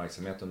press och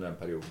uppmärksamhet under en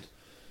period.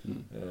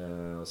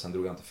 Och sen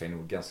drog han till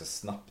Feyenoord ganska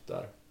snabbt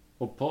där.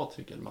 Och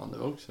Patrik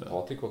Elmander också?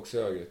 Patrik var också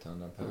i ögat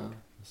under en period.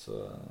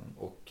 Så,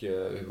 och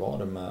hur var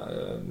det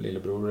med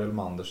lillebror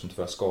Elmander som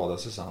tyvärr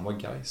skadade sig, så han var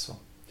Gais, va?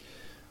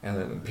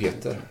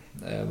 Peter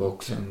var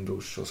också en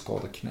brors och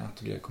skadade knät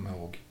och grejer, kommer jag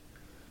ihåg.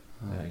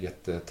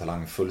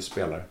 Jättetalangfull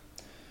spelare.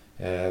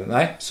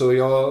 Nej,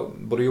 så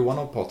både Johan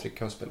och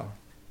Patrik har spelat.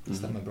 Det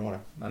stämmer bra det.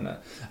 Men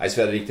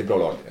Sverige är riktigt bra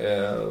lag.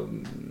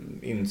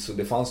 Så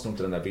det fanns nog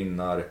inte den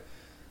där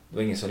det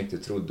var ingen som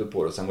riktigt trodde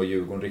på det. Sen var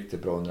Djurgården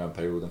riktigt bra under den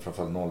perioden.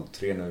 Framförallt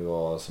 03 när vi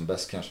var som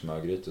bäst kanske med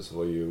Örgryte, så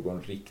var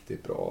Djurgården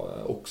riktigt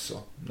bra också.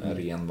 När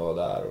Ren var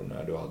där och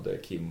när du hade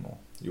Kim och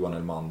Johan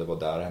Elmander var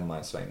där hemma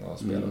i sväng och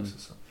spelade också.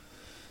 Så.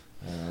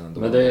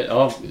 Men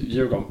det,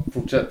 Djurgården,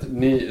 fortsätt.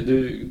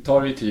 Du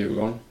tar dig till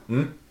Djurgården.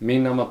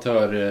 Min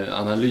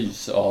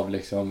amatöranalys av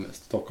liksom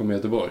Stockholm och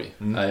Göteborg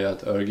är ju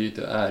att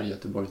Örgryte är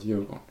Göteborg till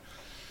Djurgården.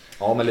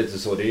 Ja, men lite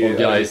så. Det är och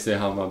Gais i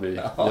Hammarby,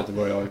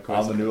 Göteborg och AIK.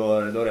 Ja, men du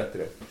har rätt i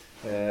det.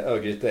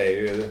 Örgryte är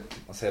ju,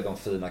 man säger, de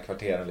fina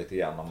kvarteren lite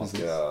grann om man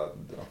ska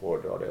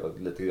hårdra det.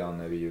 Lite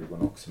grann är vi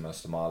Djurgården också med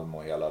Östermalm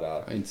och hela det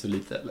här. Ja, inte så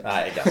lite eller?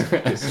 Nej, ganska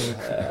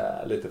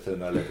mycket. Lite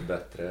finare, lite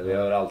bättre. Det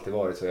har alltid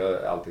varit så. Jag har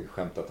alltid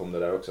skämtat om det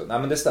där också. Nej,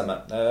 men det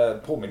stämmer.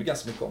 Påminner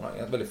ganska mycket om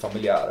det. Väldigt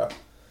familjära.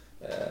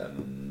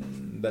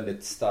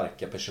 Väldigt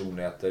starka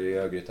personligheter. I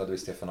Örgryte hade vi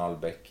Stefan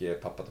Albeck,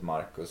 pappa till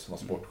Marcus, som var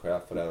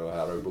sportchef. Och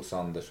här har vi Bosse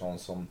Andersson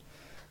som...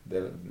 Det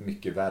är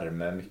mycket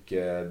värme,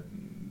 mycket...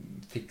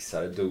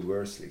 fixare,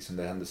 doers, liksom,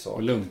 det hände saker.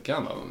 Och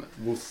Lunkan var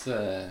med.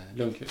 Bosse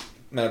Lundqvist.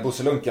 Men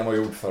Bosse Lunkan var ju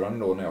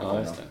ordförande då när jag kom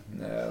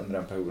under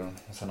den perioden.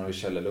 Och sen har vi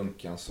Kjelle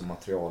Lunkan som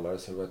materialare,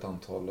 så det var ett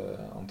antal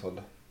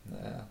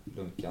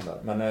Lunkan där.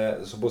 Men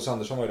så Bosse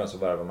Andersson var ju den som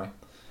värvade mig.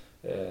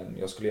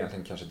 Jag skulle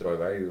egentligen kanske dra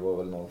iväg, det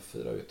var väl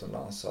 04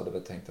 utomlands. Så hade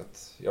väl tänkt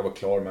att jag var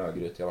klar med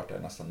Örgryte, jag har varit där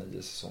nästan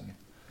 9 säsonger.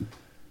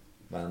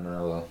 Men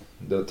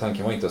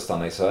tanken var inte att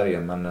stanna i Sverige,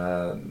 men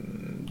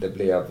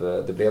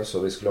det blev så.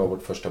 Vi skulle ha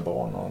vårt första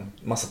barn och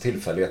massa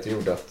tillfälligheter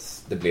gjorde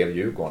att det blev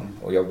Djurgården.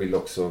 Och jag ville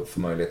också få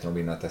möjligheten att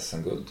vinna ett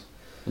SM-guld.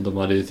 Och de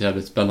hade ju ett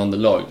jävligt spännande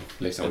lag.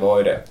 Liksom. Det var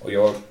ju det.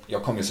 Och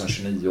jag kom ju som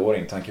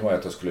 29-åring. Tanken var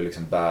att jag skulle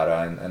liksom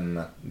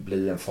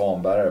bli en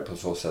fanbärare på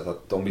så sätt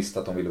att de visste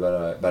att de ville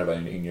värva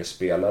en yngre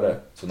spelare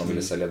som de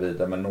ville sälja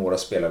vidare. Men några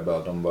spelare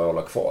behövde de bara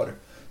hålla kvar.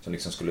 Som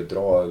liksom skulle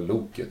dra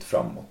loket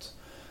framåt.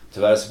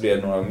 Tyvärr så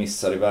blev det några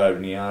missar i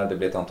värvningar. Det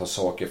blev ett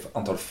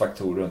antal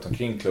faktorer runt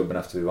omkring klubben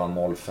efter vi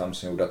vann 05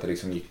 som gjorde att det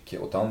liksom gick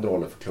åt andra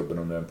hållet för klubben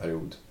under en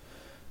period.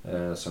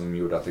 Som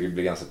gjorde att det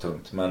blev ganska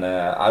tungt. Men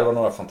det var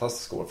några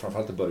fantastiska år,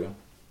 framförallt i början.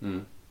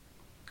 Mm.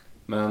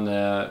 Men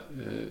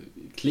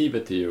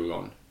klivet till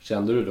Djurgården,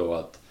 kände du då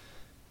att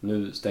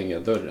nu stänger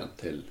jag dörren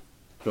till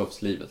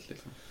proffslivet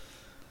liksom?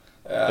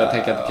 Jag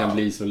tänker att det kan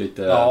bli så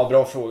lite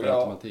bra fråga.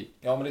 automatik.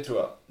 Ja, men det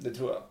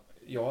tror jag.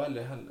 Jag har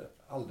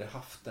aldrig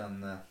haft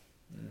en...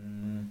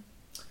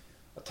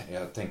 Jag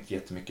har tänkt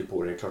jättemycket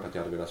på det. Det är klart att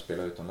jag hade velat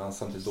spela utomlands.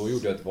 Samtidigt då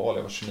gjorde jag ett val.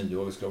 Jag var 29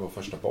 år och vi skulle vara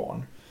första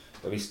barn.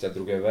 Jag visste att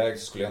jag drog iväg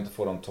så skulle jag inte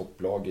få de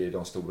topplag i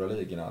de stora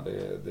ligorna.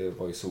 Det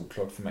var ju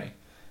såklart för mig.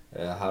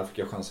 Här fick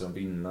jag chansen att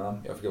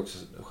vinna. Jag fick också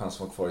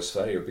chansen att vara kvar i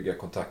Sverige och bygga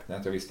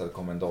kontaktnät. Jag visste att det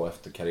kom en dag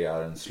efter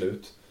karriärens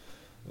slut.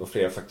 Det var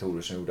flera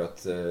faktorer som gjorde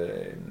att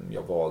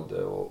jag valde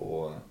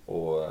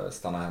att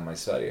stanna hemma i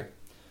Sverige.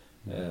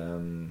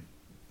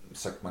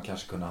 Så att man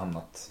kanske kunde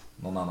hamnat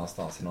någon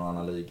annanstans i någon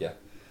annan liga.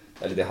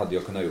 Eller det hade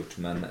jag kunnat gjort,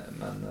 men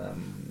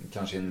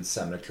kanske en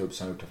sämre klubb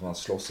som gjort att man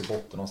slåss i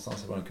botten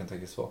någonstans, vad det kan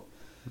tänkas vara.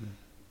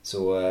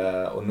 Så,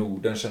 och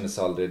Norden kändes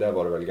aldrig, där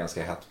var det väl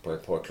ganska hett på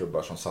ett par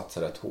klubbar som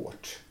satsade rätt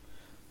hårt.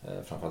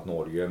 Framförallt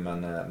Norge,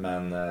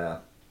 men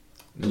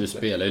du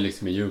spelar ju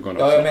liksom i Djurgården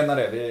också. Ja, jag menar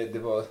det.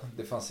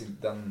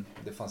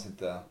 Det fanns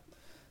inte...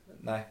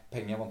 Nej,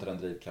 pengar var inte den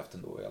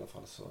drivkraften då i alla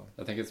fall. Så.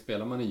 Jag tänker att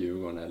spelar man i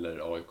Djurgården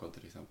eller AIK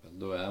till exempel,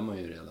 då är man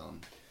ju redan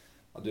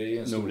du är ju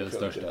en stor Nordens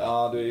klubb. största.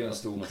 Ja, du är ju en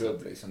stor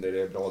klubb liksom.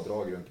 Det är bra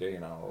drag runt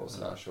grejerna och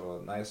sådär.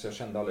 Så jag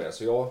kände aldrig det.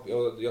 Så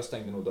jag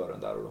stängde nog dörren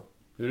där och då.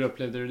 Hur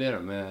upplevde du det då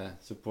med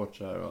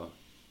supportrar och...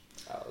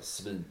 Ja,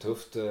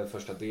 svintufft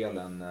första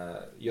delen.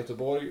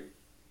 Göteborg...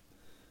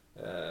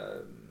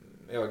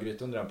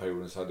 Gryt under den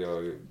perioden så hade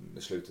jag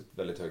i slutet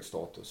väldigt hög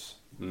status.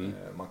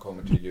 Man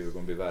kommer till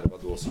Djurgården, blir värvad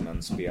då som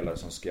en spelare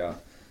som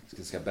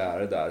ska bära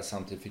det där.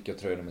 Samtidigt fick jag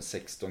tröja nummer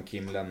 16,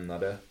 Kim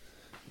lämnade.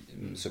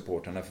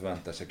 Supporterna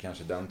förväntar sig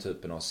kanske den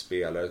typen av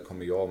spelare.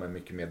 Kommer jag med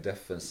mycket mer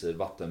defensiv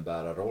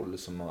vattenbärarroll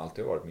som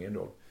alltid har varit min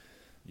roll.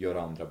 Gör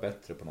andra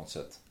bättre på något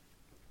sätt.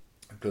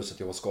 Plus att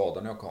jag var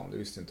skadad när jag kom, det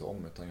visste jag inte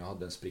om. Utan jag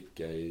hade en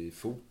spricka i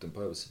foten,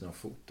 på översidan av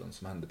foten,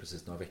 som hände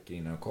precis några veckor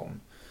innan jag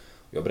kom.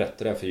 Jag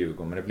berättade det för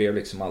Djurgården, men det blev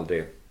liksom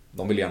aldrig...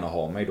 De ville gärna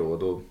ha mig då, och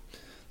då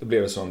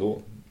blev det så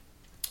ändå.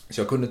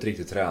 Så jag kunde inte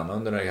riktigt träna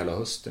under den hela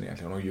hösten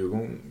egentligen. Och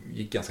Djurgården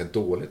gick ganska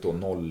dåligt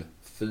då,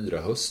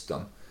 04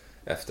 hösten.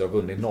 Efter att ha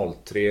vunnit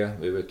 03,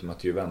 vi var ute med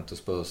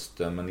Juventus på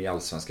hösten. Men i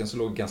Allsvenskan så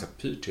låg det ganska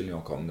pyrt till när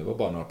jag kom. Det var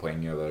bara några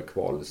poäng över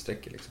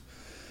kvalsträcket liksom.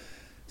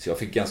 Så jag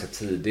fick ganska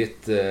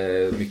tidigt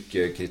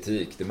mycket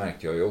kritik, det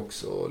märkte jag ju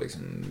också.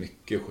 Liksom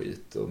mycket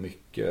skit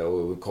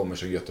och kommer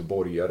som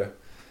göteborgare.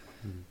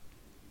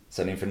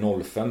 Sen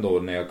inför 05 då,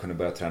 när jag kunde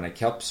börja träna i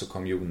kapp, så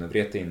kom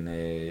Jonevret in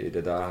i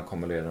det där. Han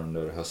kom redan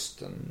under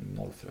hösten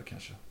 04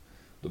 kanske.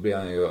 Då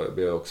blev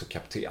jag också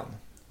kapten.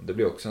 Och det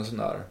blev också en sån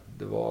där.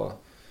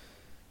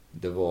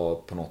 Det var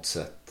på något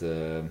sätt...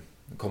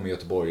 Kom i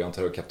Göteborg, han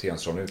tar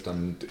kaptensrollen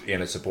utan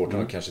enligt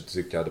supporterna kanske inte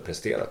tyckte jag hade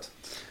presterat.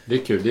 Det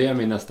är kul, det är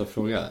min nästa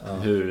fråga. Ja.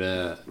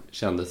 Hur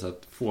kändes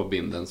att få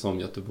binden som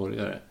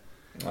göteborgare?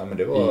 Ja, men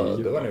det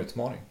var en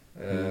utmaning.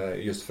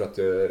 Just för att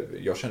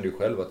jag kände ju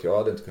själv att jag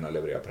hade inte kunnat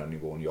leverera på den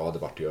nivån. Jag hade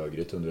varit i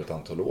Örgryte under ett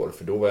antal år.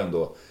 För då var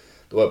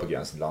jag på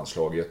gränsen till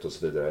landslaget och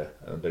så vidare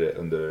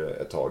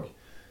under ett tag.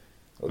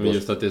 Men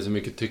just att det är så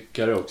mycket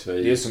tyckare också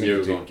i det är så mycket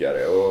Djurgården.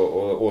 Tyckare.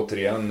 Och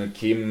återigen,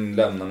 Kim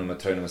lämnar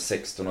tröja nummer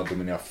 16 och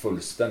dominerar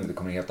fullständigt. Det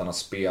kommer en helt annan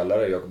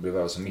spelare. Jag blev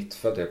över som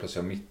mittfält, jag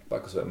plötsligt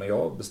mittback och så. Men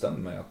jag bestämde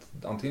mig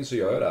att antingen så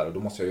gör jag det här och då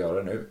måste jag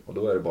göra det nu. Och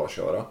då är det bara att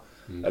köra.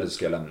 Eller så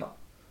ska jag lämna.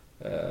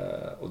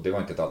 Och det var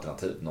inte ett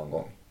alternativ någon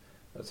gång.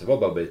 Så det var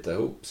bara att bita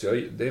ihop. Så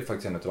det är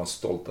faktiskt en av de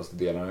stoltaste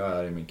delarna jag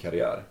är i min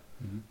karriär.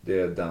 Det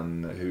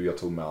är hur jag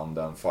tog mig an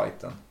den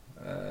fighten.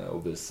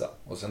 Och visa.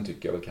 Och sen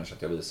tycker jag väl kanske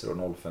att jag visar.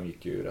 Och 05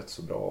 gick ju rätt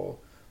så bra.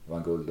 Och det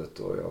vann guldet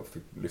och jag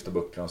fick lyfta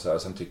bucklan och så här.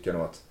 Sen tycker jag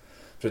nog att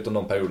förutom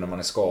de perioder man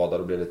är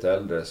skadad och blir lite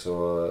äldre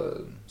så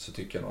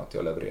tycker jag nog att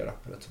jag levererar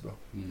rätt så bra.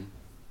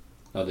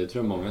 Ja, det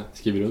tror jag många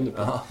skriver under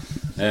på.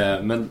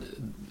 Men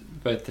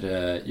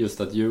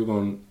just att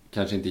Djurgården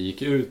kanske inte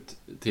gick ut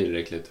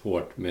tillräckligt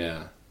hårt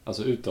med,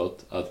 alltså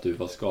utåt, att du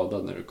var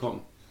skadad när du kom.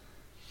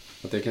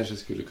 Att det kanske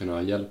skulle kunna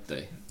ha hjälpt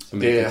dig.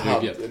 Det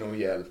hade nog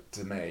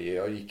hjälpt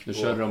mig. Du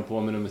körde dem på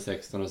med nummer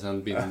 16 och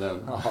sen binden.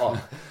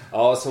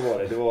 Ja, så var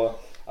det. Det var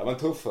en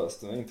tuff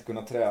höst. Jag inte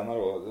kunna träna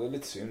då. Det var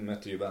lite synd med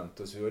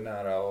Juventus. Vi var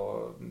nära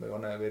och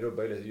vi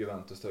rubbade lite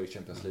Juventus då i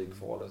Champions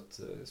League-kvalet.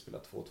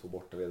 Spelade 2-2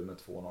 borta med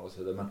 2-0 och så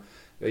vidare. Men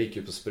jag gick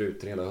ju på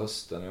sprutor hela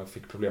hösten. Jag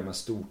fick problem med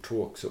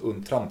stortå också.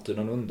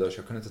 Tramptiden under, så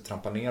jag kunde inte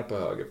trampa ner på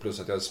höger. Plus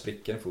att jag hade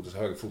sprickan i foten, så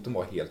högerfoten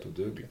var helt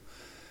oduglig.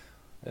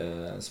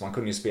 Så man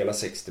kunde ju spela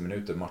 60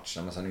 minuter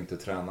matchen men sen inte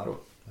träna då.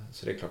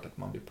 Så det är klart att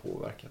man blir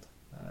påverkad.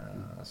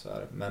 så är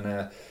det.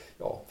 Men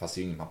fast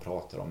det är ju inget man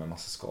pratar om, en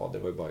massa skador. Det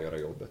var ju bara att göra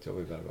jobbet. Jag var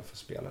ju värvad för att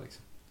spela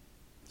liksom.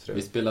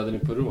 Vi spelade ni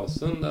på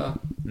Råsunda?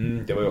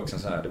 Det var ju också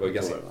så här, det var ju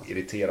ganska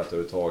irriterat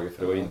överhuvudtaget,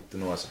 för det var inte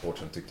några supportrar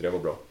som tyckte det var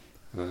bra.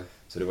 Nej.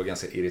 Så det var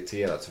ganska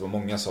irriterat. Så det var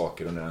många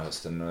saker under den här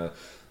hösten.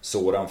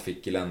 Soran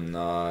fick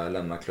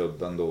lämna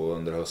klubben då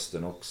under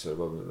hösten också.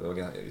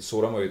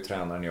 Soran var ju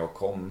tränare när jag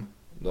kom.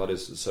 Då hade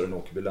Sören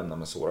Åkerby lämnat,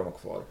 men Soran var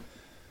kvar.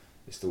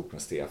 I stort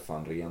med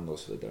Stefan Ren och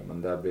så vidare.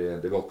 Men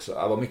det var också,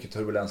 det var mycket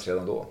turbulens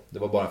redan då. Det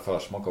var bara en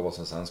försmak av vad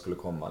som sen skulle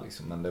komma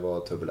liksom. Men det var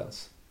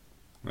turbulens.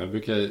 Jag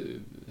brukar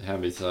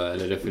hänvisa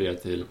eller referera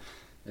till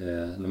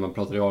när man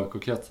pratar i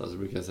AIK-kretsar, så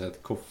brukar jag säga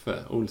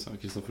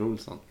att Kristoffer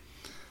Olsson,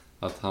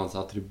 att hans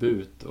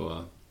attribut och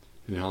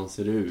hur han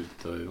ser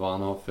ut och vad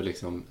han har för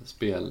liksom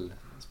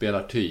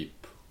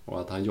spelartyp,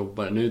 och att han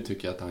jobbar, nu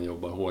tycker jag att han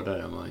jobbar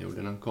hårdare än vad han gjorde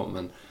när han kom,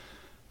 men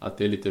att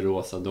det är lite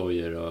rosa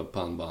dojor och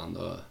pannband,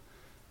 och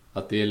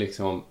att det är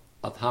liksom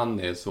att han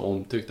är så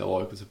omtyckt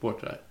av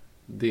AIK-supportrar,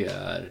 det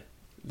är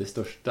det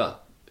största.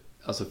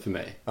 Alltså för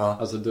mig. Ja.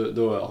 Alltså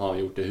då har han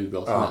gjort det hur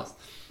bra som helst.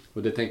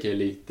 Och det tänker jag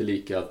lite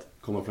lika att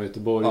komma från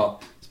Göteborg,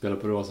 spela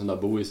på Råsunda,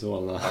 bo i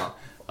Solna. Ja.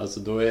 Alltså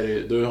då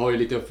har ju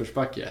lite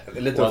uppförsbacke.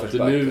 Och att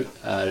du nu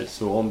är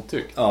så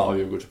omtyckt av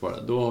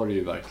Djurgårdssupportrar, då har du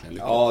ju verkligen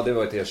lyckats. Ja, det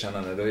var ett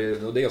erkännande.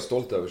 Det är jag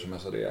stolt över, som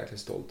jag sa, det är jag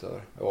jäkligt stolt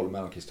över. Jag håller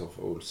med om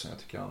Kristoffer Olsson. Jag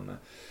tycker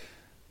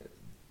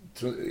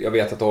jag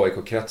vet att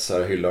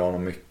AIK-kretsar hyllar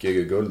honom mycket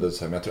i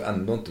guldet, men jag tror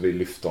ändå inte vi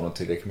lyfter honom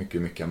tillräckligt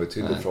mycket han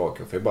betyder för AIK.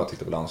 För jag bara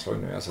tittar på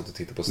landslaget nu. Jag satt och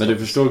tittade på men du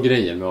förstår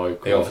grejen med AIK?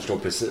 Jag förstår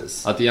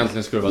precis. Att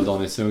egentligen skulle det vara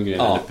Daniel Sundgren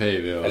eller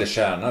Päivi eller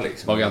Kärna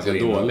liksom. Var ganska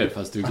dålig,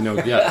 fast du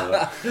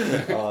gnuggar.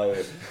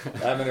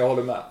 Nej, men jag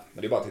håller med.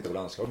 Men det är bara att titta på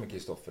landslaget med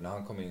Kristoffer. När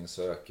han kommer in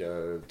så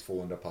ökar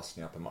 200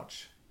 passningar per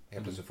match.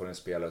 Helt plötsligt får en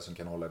spelare som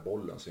kan hålla i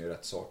bollen, som gör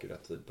rätt saker i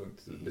rätt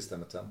tidpunkt.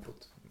 Bestämmer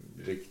tempot.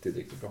 Riktigt,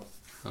 riktigt bra.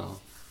 Ja.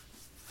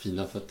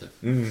 Fina fötter.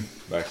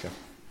 Verkligen.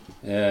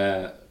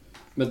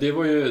 Men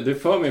det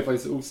för mig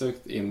faktiskt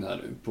osökt in här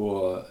nu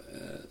på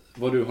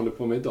vad du håller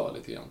på med idag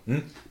lite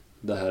grann.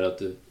 Det här att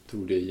du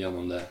tog dig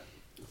igenom det.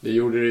 Det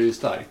gjorde dig ju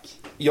stark.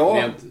 Ja.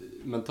 Rent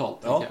mentalt.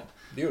 Ja,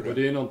 det gjorde och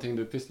det är någonting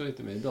du pysslar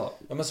lite med idag.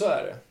 Ja, men så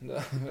är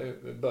det.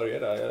 Börjar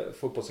där.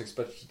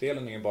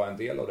 Fotbollsexpertdelen är ju bara en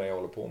del av det jag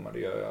håller på med. Det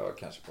gör jag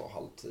kanske på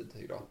halvtid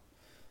idag.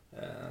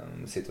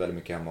 Sitter väldigt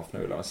mycket hemma och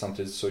fnular. Men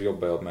samtidigt så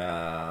jobbar jag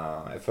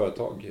med ett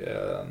företag,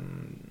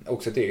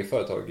 också ett eget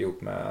företag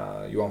ihop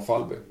med Johan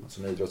Falby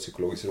som är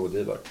idrottspsykologisk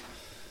rådgivare,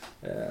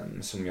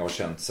 som jag har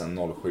känt sedan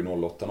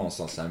 07-08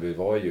 någonstans när vi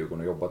var i Djurgården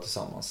och jobbade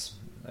tillsammans.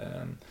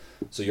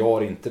 Så jag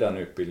har inte den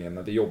utbildningen,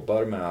 men vi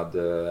jobbar med,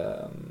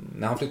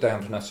 när han flyttade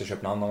hem från FC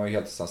Köpenhamn, han var ju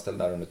heltidsanställd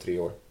där under 3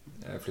 år,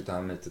 flyttade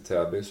hem hit till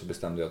Täby, så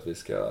bestämde jag att vi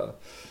ska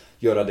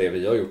göra det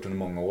vi har gjort under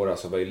många år,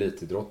 alltså vad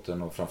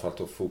elitidrotten och framförallt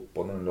då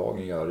fotbollen och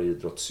lagen gör i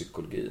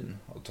idrottspsykologin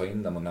och ta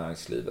in dem i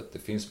näringslivet. Det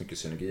finns mycket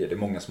synergier, det är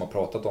många som har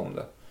pratat om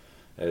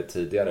det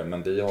tidigare,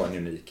 men vi har en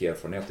unik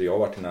erfarenhet. Jag har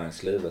varit i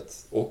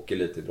näringslivet och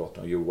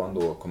elitidrotten, och Johan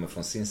då kommer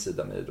från sin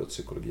sida med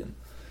idrottspsykologin,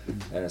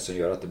 som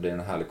gör att det blir en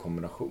härlig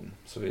kombination.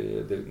 Så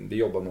vi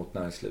jobbar mot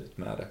näringslivet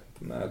med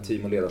det, med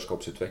team- och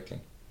ledarskapsutveckling.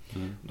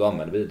 Då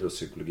använder vi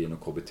idrottspsykologin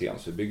och KBT,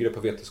 så vi bygger det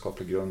på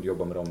vetenskaplig grund,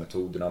 jobbar med de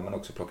metoderna, men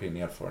också plockar in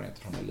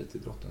erfarenheter från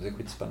elitidrotten. Det är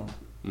skitspännande.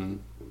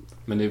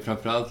 Men det är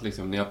framförallt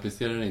liksom, ni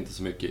applicerar inte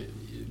så mycket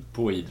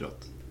på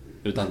idrott,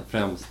 utan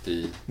främst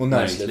i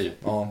näringsliv.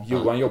 Ja,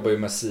 Johan jobbar ju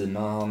med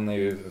han är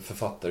ju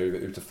författare,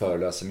 ute och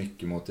föreläser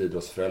mycket mot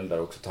idrottsföräldrar,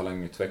 också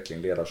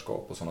talangutveckling,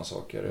 ledarskap och sådana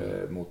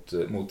saker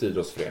mot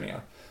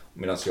idrottsföreningar.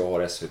 Medan jag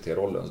har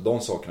SVT-rollen. Så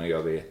de sakerna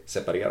gör vi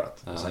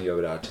separerat. Och sen gör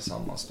vi det här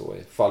tillsammans då.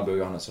 I Falby och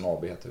Johannesson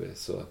AB heter vi.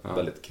 Så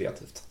väldigt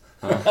kreativt.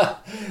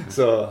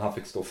 Så han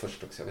fick stå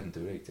först också. Jag vet inte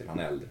hur det gick till. Han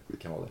är äldre. Det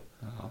kan vara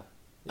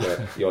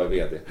det. Jag är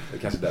vd. Det är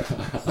kanske därför.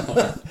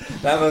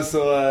 Nej, men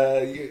så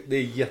det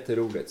är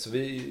jätteroligt. Så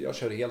jag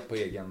kör helt på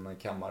egen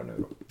kammare nu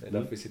då. Det är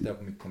därför vi sitter här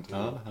på mitt kontor.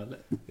 Ja,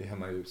 det är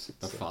hemma i huset.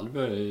 Men Falby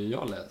har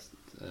jag läst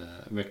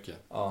mycket.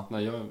 Ja.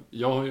 Nej,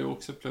 jag har ju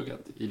också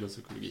pluggat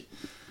idrottspsykologi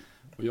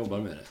och jobbar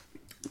med det.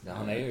 Ja,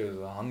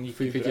 han gick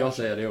fick jag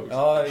säga det också?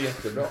 Ja,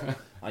 jättebra.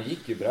 Han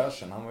gick ju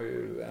bräschen. Han var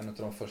ju en av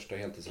de första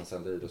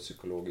heltidsanställda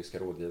idrottspsykologiska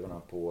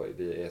rådgivarna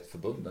i ett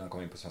förbund. Han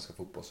kom in på Svenska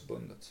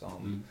fotbollsförbundet. Så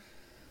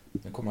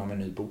nu kommer han med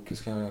en ny bok.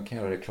 Jag kan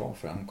göra reklam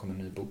för det. Han kommer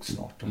med en ny bok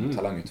snart om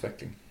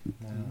talangutveckling.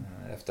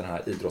 Efter den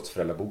här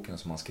idrottsföräldraboken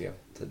som han skrev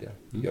tidigare.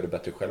 Gör det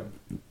bättre själv.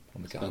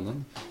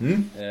 Spännande.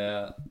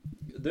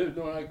 Du,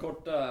 några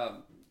korta...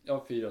 Jag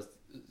har 4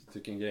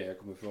 stycken grejer jag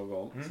kommer fråga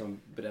om som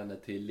bränner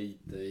till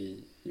lite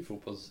i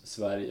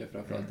fotbolls-Sverige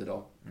framförallt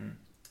idag.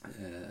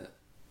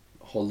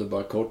 Håll det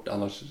bara kort,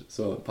 annars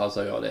så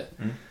pausar jag det.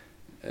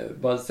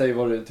 Bara säg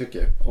vad du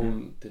tycker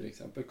om till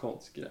exempel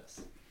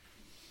konstgräs.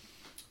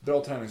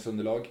 Bra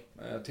träningsunderlag,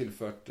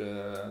 tillfört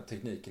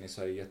tekniken i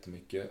Sverige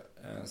jättemycket.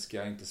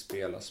 Ska inte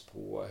spelas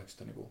på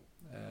högsta nivå,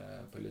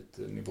 på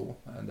elitnivå.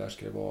 Där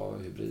ska det vara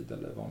hybrid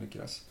eller vanlig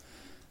gräs.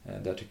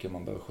 Där tycker jag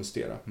man behöver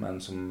justera.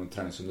 Men som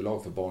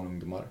träningsunderlag för barn och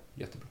ungdomar,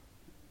 jättebra.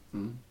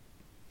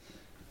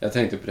 Jag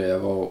tänkte på det, jag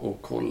var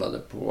och kollade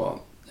på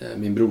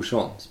min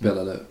brorson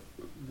spelade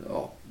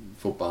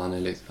fotboll.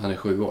 Han är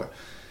 7 år.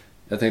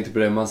 Jag tänkte på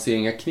det, man ser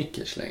inga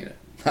knickers längre.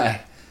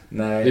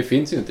 Nej. Det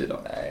finns ju inte idag.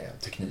 Nej,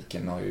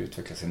 tekniken har ju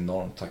utvecklats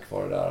enormt tack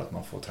vare det där att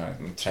man får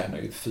träna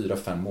i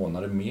 4-5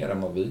 månader mer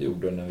än vad vi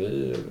gjorde när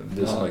vi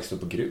som växte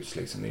upp på grus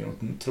liksom. Det är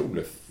något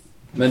otroligt.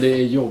 Men det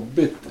är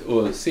jobbigt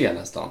att se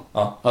nästan.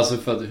 Ja. Alltså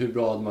för att hur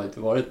bra hade man inte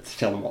varit,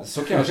 känner man.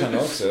 Så kan jag känna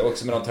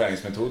också med de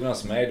träningsmetoderna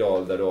som är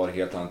idag där du har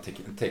helt annan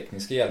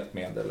tekniska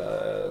hjälpmedel.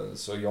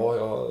 Så jag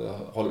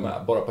håller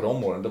med. Bara på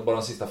de åren, bara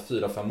de sista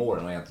 4-5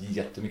 åren har jag hänt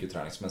jättemycket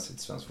träningsmässigt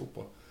i svensk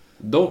fotboll.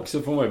 Dock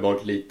så får man ju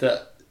bort lite,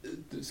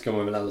 ska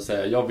man väl ändå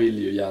säga. Jag vill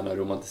ju gärna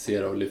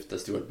romantisera och lyfta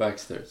Stuart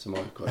Baxter som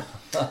AIK.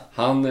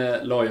 Han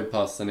la ju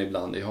passen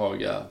ibland i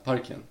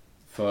Hagaparken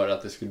för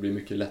att det skulle bli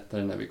mycket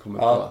lättare när vi kommer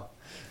på.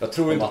 Jag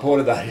tror inte på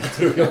det där.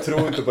 Jag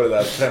tror inte på det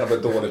där. Träna på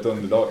ett dåligt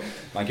underlag.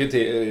 Man kan ju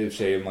i och för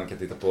sig man kan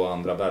titta på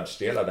andra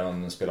världsdelar där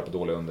man spelar på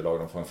dåliga underlag.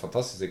 De får en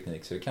fantastisk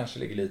teknik, så det kanske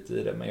ligger lite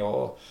i det. Men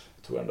jag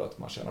tror ändå att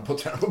man tjänar på att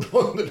träna på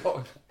bra underlag.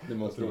 Det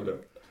måste tro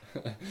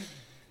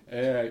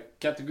det.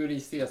 Kategori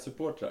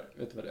C-supportrar,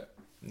 vet du vad det är?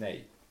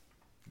 Nej.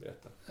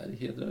 Berätta. Det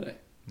hedrar dig.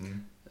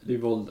 Det är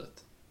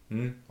våldet.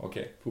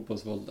 Okej.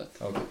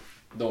 Fotbollsvåldet. Okay.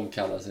 De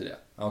kallar sig det.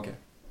 Okej.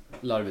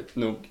 Larvigt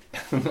nog.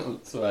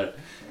 Så är det.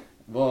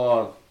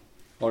 Vad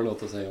har du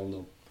något att säga om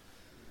dem?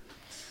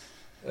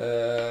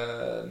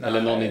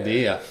 Eller någon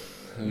idé?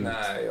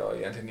 Nej, jag har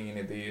egentligen ingen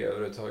idé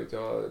överhuvudtaget.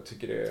 Jag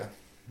tycker det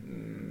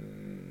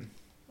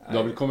du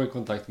har väl kommit i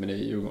kontakt med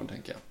dig i Djurgården,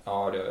 tänker jag?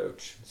 Ja, det har jag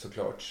gjort,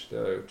 såklart. Det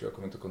har jag gjort. Jag har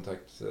kommit i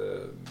kontakt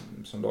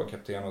som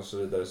lagkapten och så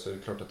vidare, så är det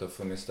klart att det har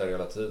funnits där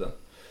hela tiden.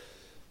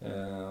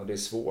 Och det är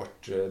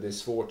svårt. Det är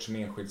svårt som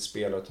enskild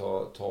spelare att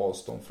ta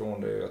avstånd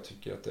från det. Jag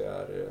tycker att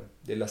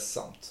det är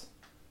ledsamt.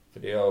 För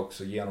det har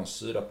också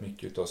genomsyrat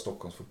mycket av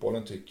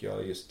Stockholmsfotbollen, tycker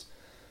jag. Just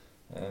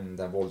den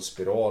där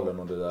våldsspiralen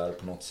och det där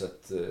på något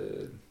sätt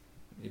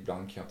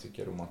ibland kan jag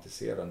tycka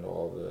romantiserande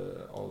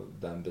av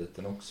den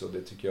biten också.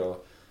 Det tycker jag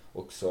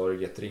också har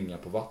gett ringar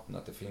på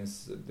vattnet.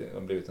 Det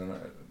har blivit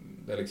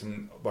det har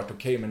liksom varit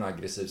okej med en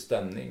aggressiv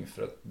stämning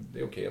för att det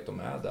är okej att de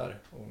är där.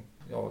 Och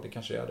ja, det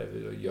kanske är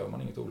det. Gör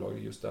man inget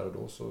olagligt just där och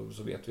då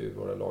så vet vi hur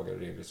våra lagar och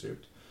regler ser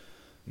ut.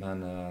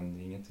 Men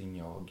det är ingenting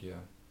jag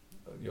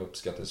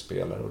uppskattar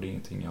spelare och det är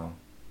ingenting jag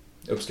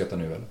uppskattar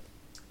nu heller.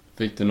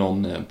 Fick du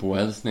någon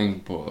påhälsning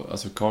på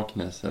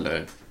Kaknäs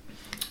eller?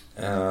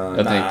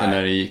 Jag tänkte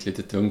när det gick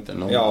lite tungt eller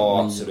någon.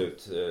 Ja,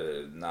 absolut.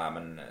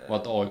 Och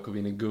att AIK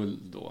vinner guld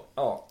då.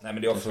 Ja, nej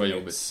men det var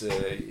jobbigt.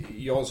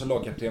 Jag som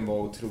lagkapten var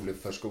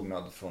otroligt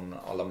förskonad från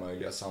alla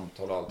möjliga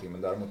samtal och allting,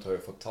 men däremot har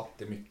jag fått tatt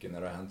det mycket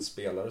när det har hänt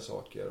spelare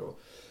saker och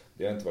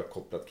det har inte varit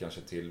kopplat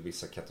kanske till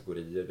vissa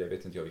kategorier. Det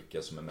vet inte jag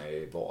vilka som är med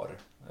i VAR.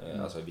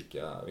 Alltså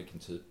vilken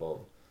typ av,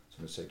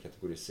 som du säger,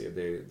 kategori C.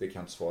 Det kan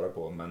jag inte svara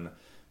på, men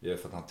vi har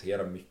fått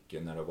hantera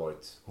mycket när det har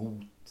varit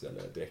hot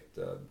eller direkt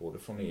både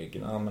från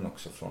egna men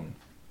också från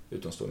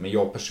utomstående. Men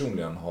jag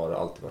personligen har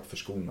alltid varit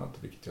förskonad,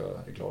 vilket jag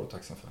är glad och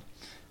tacksam för.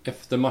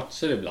 Efter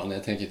matcher ibland,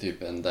 jag tänker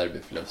typ en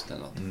derbyförlust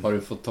eller något. Har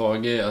du fått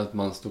tag i att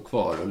man står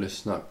kvar och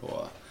lyssnar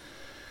på?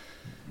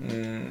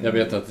 Jag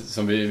vet att,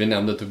 som vi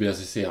nämnde,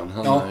 Tobias Hysén,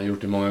 han har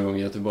gjort det många gånger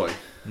i Göteborg.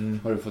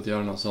 Har du fått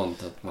göra något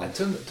sånt? Att man... Jag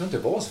tror inte det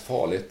var så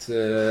farligt.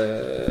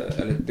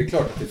 Eller, det är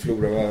klart att det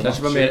förlorar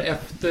kanske var mer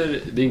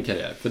efter din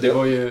karriär. För det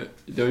har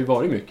ju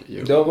varit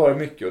mycket. Det har varit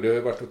mycket och det har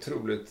ju varit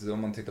otroligt. Om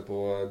man tittar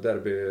på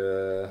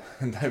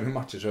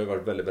derbymatcher så har det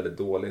varit väldigt, väldigt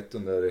dåligt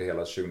under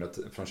hela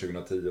från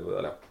 2010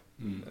 eller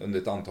under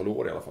ett antal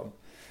år i alla fall.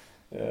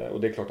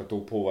 Och det är klart att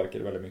då påverkar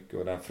det väldigt mycket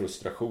och den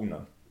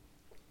frustrationen.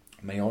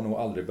 Men jag har nog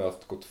aldrig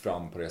behövt gått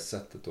fram på det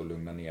sättet och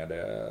lugna ner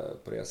det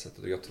på det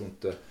sättet. Och jag tror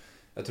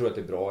att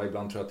det är bra.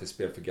 Ibland tror jag att det är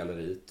spel för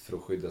galleriet för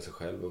att skydda sig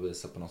själv och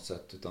visa på något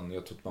sätt. Utan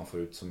jag tror att man får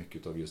ut så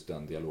mycket av just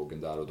den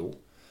dialogen där och då.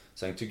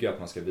 Sen tycker jag att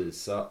man ska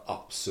visa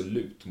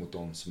absolut mot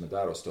de som är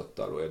där och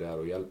stöttar och är där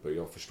och hjälper.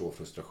 Jag förstår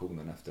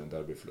frustrationen efter en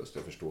derbyförlust.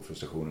 Jag förstår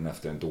frustrationen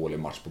efter en dålig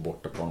match på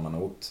bortaplan. Man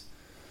har åkt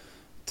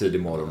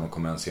tidig morgon och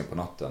kommer en sen på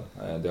natten.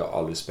 Det har jag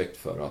all respekt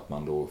för, att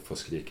man då får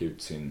skrika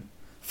ut sin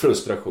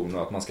frustration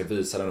och att man ska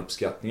visa den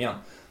uppskattningen.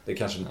 Det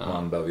kanske inte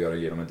man behöver göra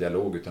genom en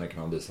dialog, utan det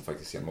kan man visa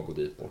faktiskt genom att gå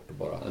dit bort och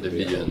bara det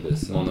blir ju en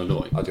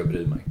monolog. Att jag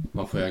bryr mig.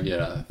 Man får ju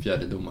agera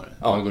fjärdedomare.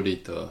 Man går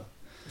dit och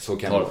så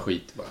kan tar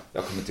skit bara.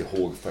 Jag kommer inte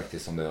ihåg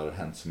faktiskt om det har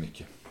hänt så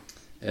mycket.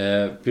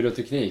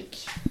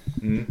 Pyroteknik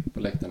på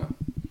läktarna.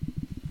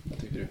 Vad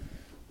tycker du?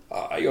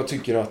 Jag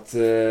tycker att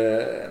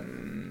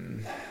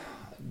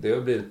det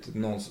har blivit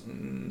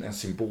en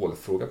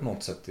symbolfråga på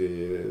något sätt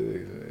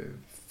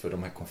för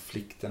de här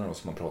konflikterna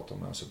som man pratar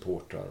om med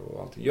supportrar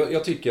och allting.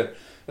 Jag tycker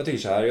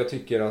så här, jag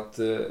tycker att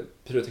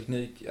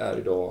pyroteknik är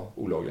idag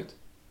olagligt.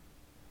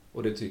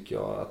 Och det tycker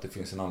jag att det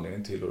finns en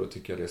anledning till, och då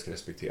tycker jag det ska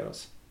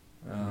respekteras.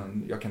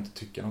 Jag kan inte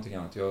tycka någonting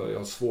annat. Jag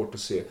har svårt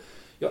att se.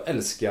 Jag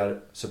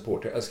älskar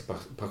supportrar, jag älskar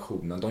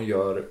passionen. De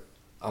gör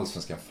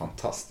allsvenskan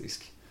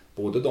fantastisk.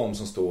 Både de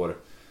som står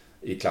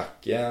i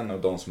klacken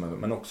och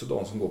men också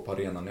de som går på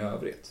arenan i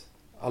övrigt.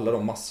 Alla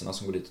de massorna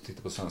som går dit och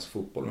tittar på svensk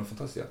fotboll är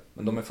fantastiska.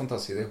 Men de är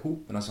fantastiska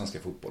ihop med den svenska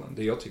fotbollen.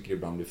 Det jag tycker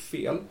ibland blir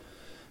fel,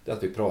 det är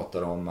att vi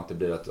pratar om att det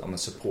blir att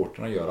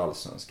supporterna gör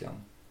allsvenskan.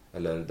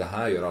 Eller det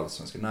här gör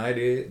Allsvenskan. Nej,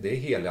 det är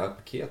hela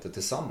paketet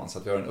tillsammans.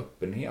 Att vi har en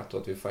öppenhet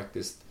och att vi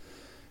faktiskt...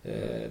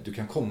 du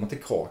kan komma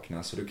till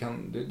Kaknäs så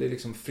det är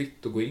liksom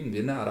fritt att gå in. Vi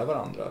är nära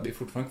varandra. Vi är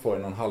fortfarande kvar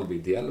i någon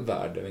halvideell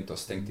värld där vi inte har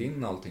stängt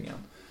in allting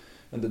än.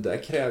 Men det där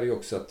kräver ju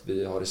också att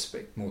vi har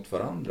respekt mot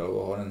varandra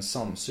och har en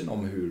samsyn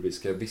om hur vi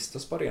ska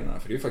vistas på arenorna.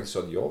 För det är ju faktiskt så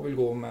att jag vill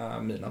gå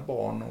med mina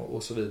barn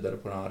och så vidare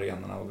på de här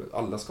arenorna. Och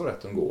alla ska ha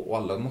rätt att gå och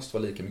alla måste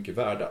vara lika mycket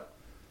värda.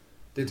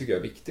 Det tycker jag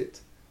är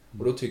viktigt.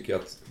 Och då tycker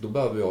jag att då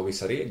behöver vi ha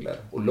vissa regler.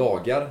 Och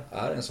lagar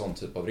är en sån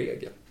typ av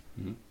regel.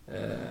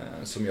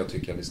 Som jag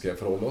tycker att vi ska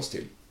förhålla oss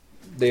till.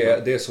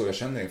 Det är så jag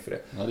känner inför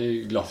det. Ja, det är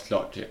ju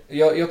glasklart.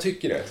 Jag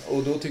tycker det.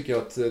 Och då tycker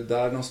jag att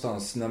där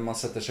någonstans när man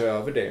sätter sig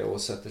över det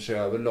och sätter sig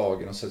över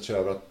lagen och sätter sig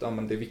över att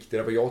men det är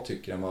viktigare vad jag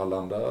tycker än vad alla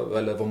andra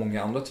eller vad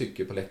många andra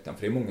tycker på läktaren.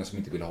 För det är många som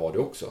inte vill ha det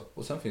också.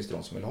 Och sen finns det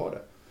de som vill ha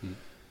det.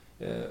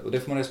 Och det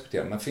får man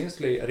respektera. Men finns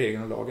det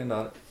regeln och lagen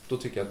där, då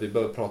tycker jag att vi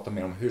behöver prata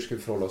mer om hur ska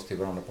vi förhålla oss till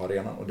varandra på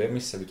arenan. Och det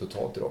missar vi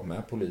totalt idag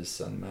med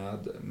polisen,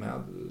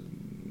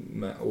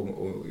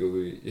 och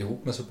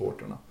ihop med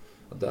supporterna.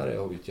 Och där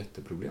har vi ett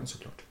jätteproblem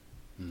såklart.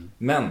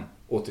 Men,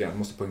 återigen,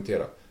 måste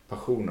poängtera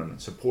passionen,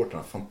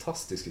 supporterna,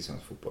 fantastisk i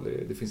svensk fotboll.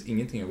 Det finns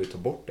ingenting jag vill ta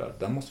bort där.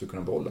 Den måste vi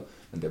kunna behålla.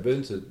 Men det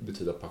behöver inte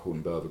betyda att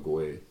passion behöver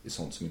gå i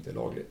sånt som inte är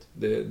lagligt.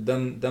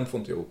 Den får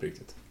inte jag ihop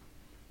riktigt.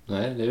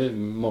 Nej, det är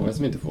många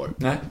som inte får.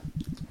 Nej.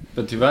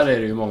 Men tyvärr är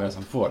det ju många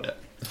som får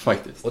det,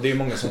 faktiskt. Och det är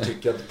många som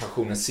tycker att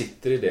passionen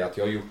sitter i det, att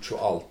jag har gjort så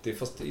alltid.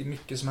 Fast det är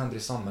mycket som händer i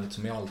samhället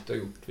som jag alltid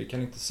har gjort. Vi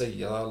kan inte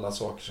säga alla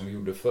saker som vi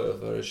gjorde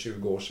för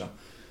 20 år sedan.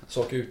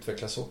 Saker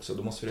utvecklas också,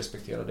 då måste vi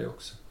respektera det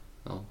också.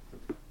 Ja.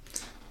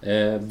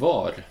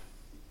 VAR.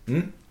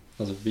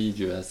 Alltså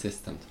Video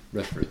Assistant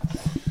Referee.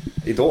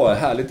 Idag är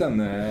härligt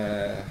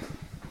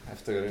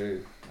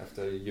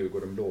efter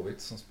Djurgården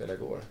Blåvitt som spelade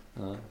igår.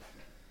 Ja.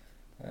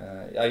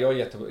 Jag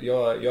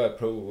är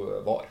pro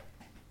VAR.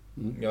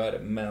 Jag är det,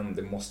 men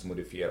det måste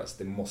modifieras,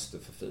 det måste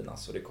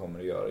förfinas och det kommer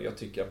att göra. Jag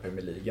tycker att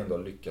Premier League ändå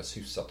har lyckats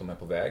hyfsat, de är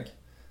på väg.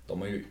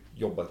 De har ju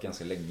jobbat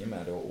ganska länge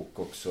med det och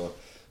också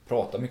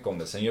pratat mycket om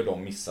det. Sen gör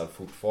de missar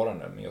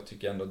fortfarande, men jag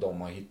tycker ändå att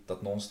de har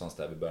hittat någonstans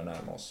där vi börjar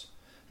närma oss.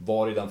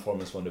 Var i den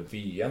formen som under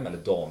VM eller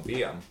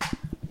dam-VM?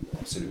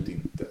 Absolut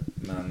inte.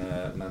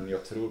 Men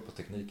jag tror på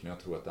tekniken och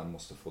jag tror att den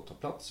måste få ta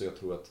plats och jag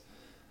tror att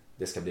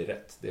det ska bli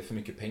rätt. Det är för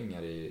mycket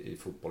pengar i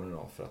fotbollen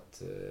idag för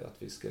att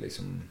vi ska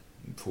liksom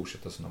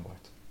fortsätta som det har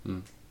varit.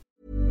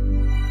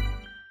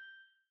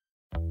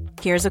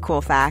 Here's a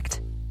cool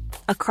fact.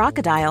 A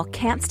crocodile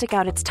can't stick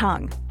out its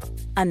tongue.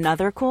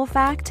 Another cool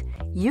fact,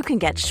 you can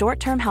get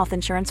short-term health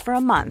insurance for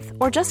a month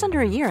or just under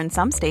a year in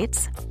some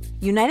states.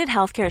 United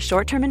Healthcare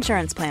short-term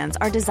insurance plans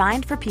are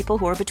designed for people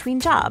who are between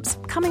jobs,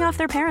 coming off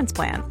their parents'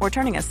 plan, or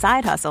turning a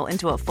side hustle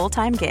into a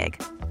full-time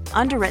gig.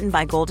 Underwritten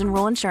by Golden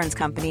Rule Insurance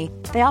Company,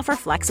 they offer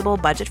flexible,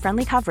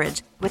 budget-friendly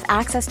coverage with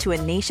access to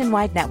a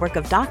nationwide network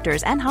of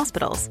doctors and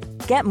hospitals.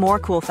 Get more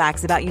cool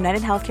facts about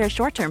United Healthcare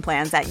short-term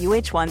plans at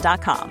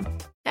uh1.com.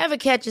 Ever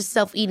catch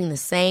yourself eating the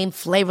same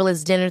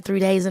flavorless dinner 3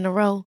 days in a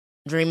row?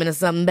 Dreaming of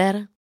something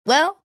better?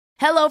 Well,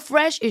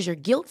 HelloFresh is your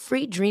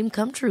guilt-free dream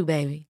come true,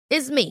 baby.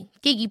 It's me,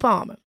 Keke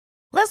Palmer.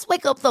 Let's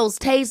wake up those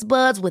taste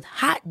buds with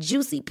hot,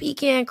 juicy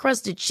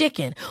pecan-crusted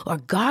chicken or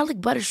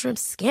garlic butter shrimp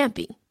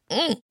scampi.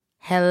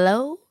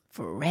 Hello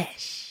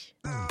Fresh.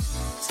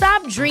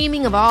 Stop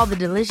dreaming of all the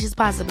delicious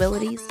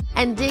possibilities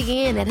and dig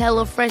in at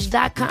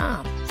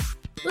HelloFresh.com.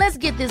 Let's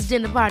get this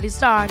dinner party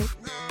started.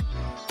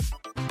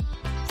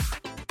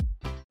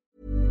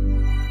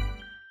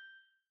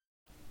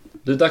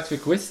 Det är dags för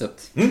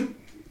quizet.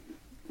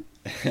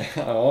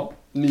 Ja,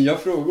 nya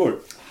frågor.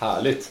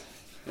 Härligt.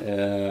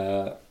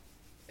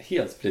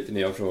 Helt splitter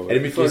nya frågor. Är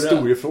det mycket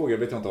historiefrågor?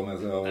 Vet jag inte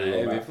om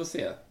Nej, vi får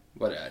se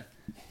vad det är.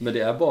 Men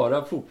det är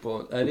bara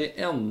fotboll. Är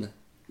det en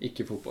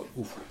icke-fotboll?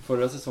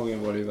 Förra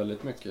säsongen var det ju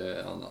väldigt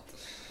mycket annat.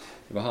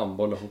 Det var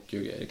handboll och hockey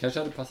och grejer. Det kanske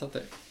hade passat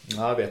dig.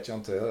 Nej, vet jag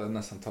inte. Jag har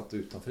nästan tagit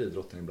utanför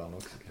idrotten ibland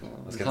också.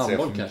 Ja,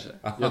 handboll kanske.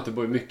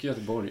 Göteborg, mycket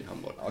Göteborg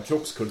handboll. Ja,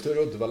 kroppskultur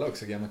och Uddevalla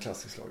också, gamla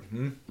klassiskt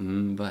lag.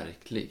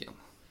 Verkligen.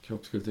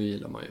 Kroppskultur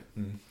gillar man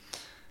ju.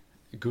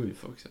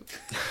 Guif också.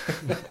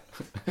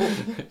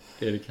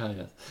 Erik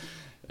Hajas.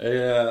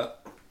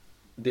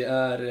 Det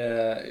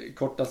är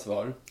korta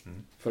svar.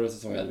 Förra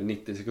säsongen hade vi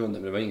 90 sekunder,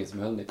 men det var ingen som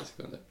höll 90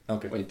 sekunder.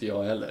 Okay. Och inte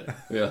jag heller.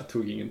 Och jag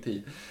tog ingen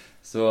tid.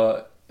 Så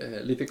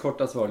lite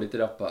korta svar, lite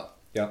rappa.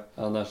 Ja.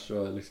 Annars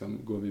så liksom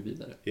går vi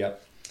vidare. Ja.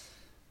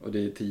 Och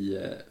det är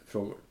 10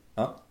 frågor.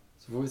 Ja.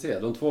 Så får vi se.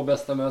 De 2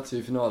 bästa möts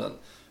i finalen.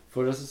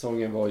 Förra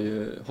säsongen var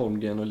ju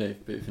Holmgren och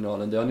Leifby i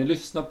finalen. Det har ni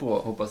lyssnat på,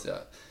 hoppas jag,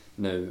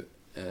 nu.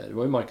 Det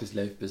var ju Marcus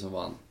Leifby som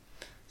vann.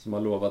 Som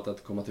har lovat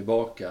att komma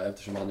tillbaka.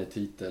 Eftersom han är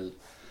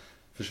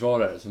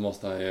titelförsvarare så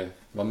måste han ju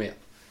vara med.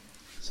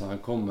 Så han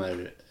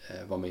kommer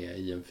vara med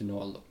i en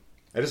final då.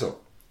 Är det så?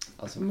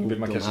 Alltså mot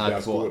de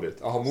här 2.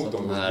 Jaha, mot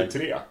de här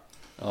 3.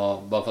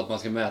 Ja, bara för att man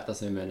ska mäta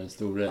sig med den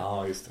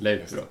stora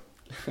Leifby då.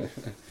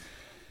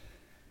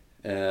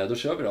 Då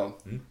kör vi då.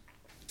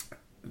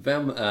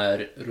 Vem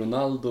är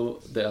Ronaldo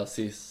de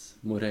Assis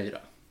Moreira?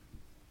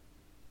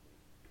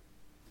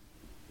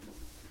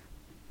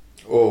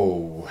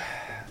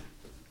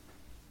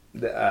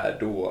 Det är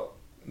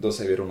då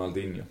säger vi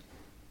Ronaldinho.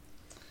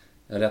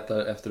 Jag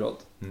rättar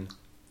efteråt.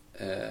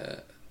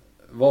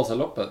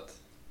 Vasaloppet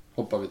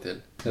hoppar vi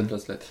till helt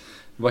plötsligt.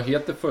 Vad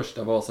heter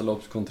första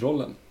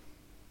Vasaloppskontrollen?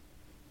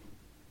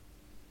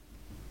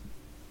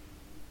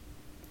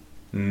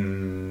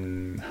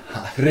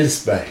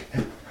 Risberg.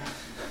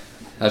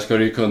 Här ska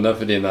du ju kunna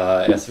för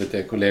dina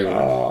SVT-kollegor.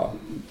 Ja,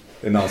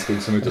 det är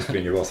Nanskog som är ute och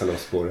springer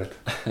Vasaloppsspåret.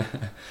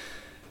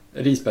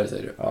 Risberg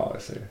säger du. Ja,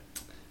 jag säger det.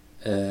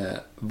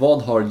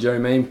 Vad har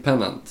Jermaine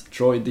Pennant,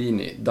 Troy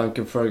Deeney,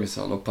 Duncan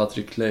Ferguson och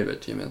Patrick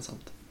Kluivert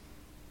gemensamt?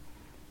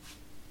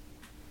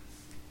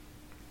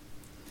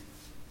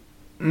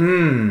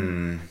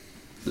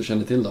 Du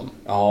känner till dem?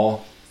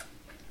 Ja.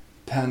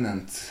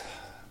 Pennant.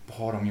 Vad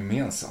har de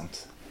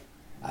gemensamt?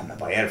 Nej, men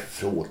vad är det för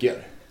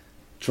frågor?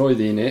 Troy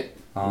Deeney,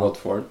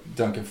 Watford.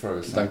 Duncan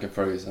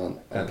Ferguson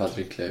och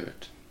Patrick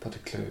Kluivert.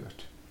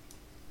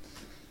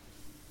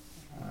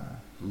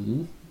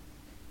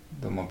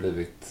 De har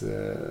blivit...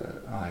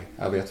 nej,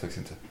 jag vet faktiskt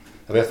inte.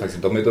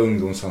 De är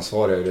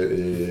ungdomsansvariga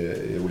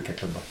i olika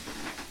klubbar.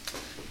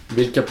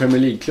 Vilka Premier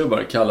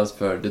League-klubbar kallas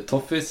för The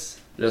Toffees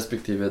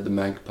respektive The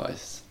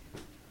Magpies?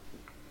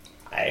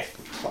 Nej,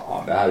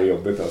 fan, det här är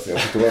jobbigt alltså. Jag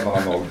förstår att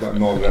man har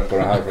noll rätt på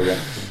den här frågan.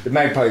 The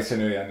Magpies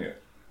känner jag igen ju.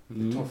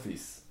 The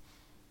Toffees.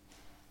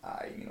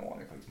 Nej, ingen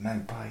aning faktiskt.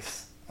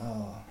 Magpies.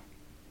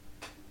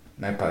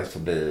 Magpies får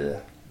bli...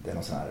 Det är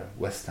någon sån här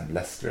West Ham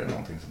Leicester eller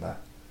någonting sånt där.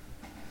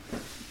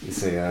 Vi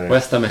säger...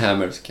 West Ham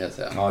Hammers kan jag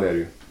säga. Ja, det är det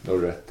ju. Det har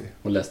du rätt i.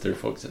 Och Leicester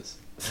Foxes.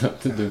 Så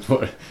att du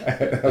får...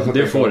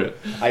 det får du.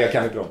 Nej, jag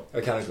kan inte dem.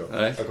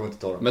 Nej. Jag kommer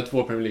inte ta dem. Men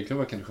 2 Premier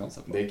League-klubbar kan du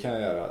chansa på. Det kan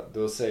jag göra.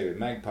 Då säger vi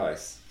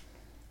Magpies.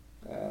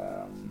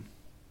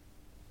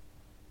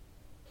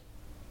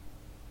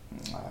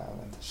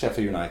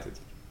 Sheffield United.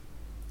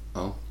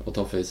 Ja, och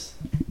Toffees.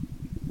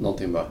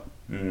 Någonting bara.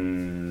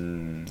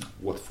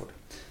 Watford.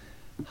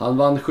 Han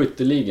vann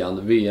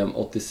skytteligan VM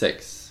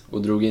 86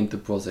 och drog inte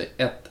på sig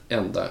ett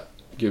enda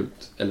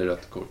gult eller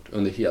rött kort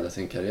under hela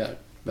sin karriär.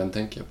 Vem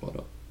tänker jag på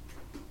då?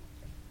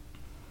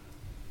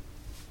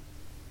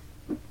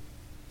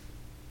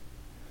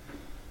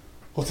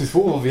 —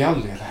 82 var vi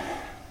aldrig, eller?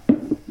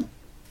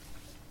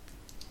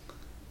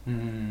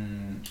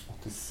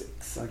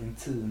 86,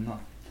 Argentina.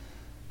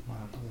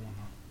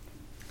 Maradona.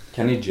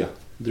 Caniggia.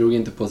 Drog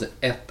inte på sig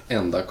ett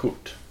enda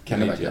kort.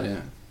 Caniggia.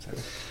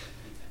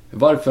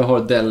 Varför har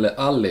Dele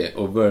Alli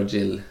och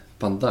Virgil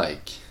van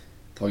Dijk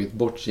tagit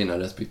bort sina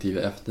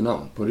respektive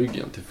efternamn på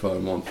ryggen till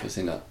förmån för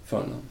sina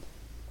förnamn?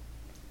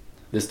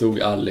 Det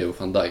stod Alli och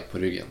van Dijk på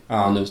ryggen.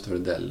 Ja. Och nu står det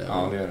Dele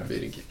och det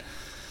Virgil.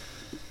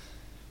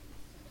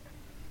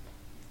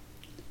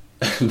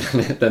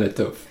 Den är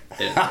tuff.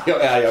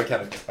 Jag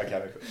kan inte. Det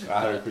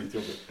här är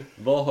skitjobbigt.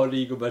 Vad har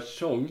Rigobert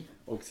Song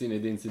och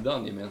Zinedine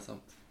Zidane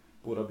gemensamt?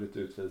 Båda blivit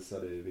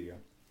utvisade i VM.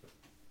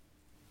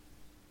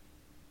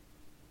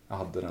 Jag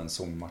hade den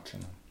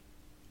sångmatchen.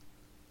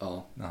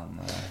 Ja.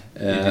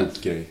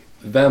 Idiotgrej.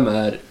 Vem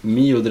är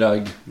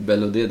Miodrag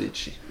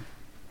Belodedici?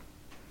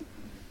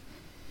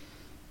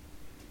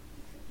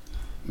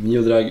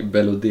 Miodrag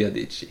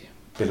Belodedici.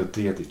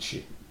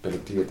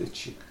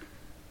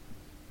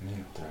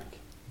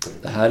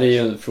 Det här är ju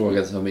en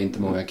fråga som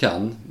inte många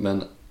kan,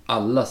 men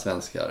alla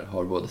svenskar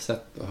har både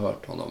sett och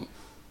hört honom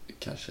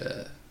kanske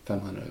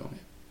 500 gånger.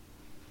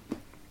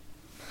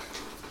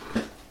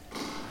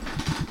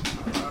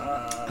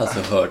 Alltså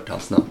hört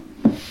hans namn.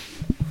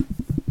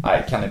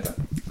 Nej, kan inte.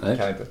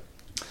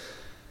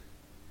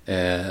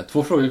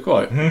 2 frågor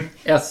kvar.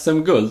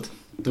 SM-guld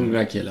tog den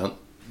här killen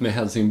med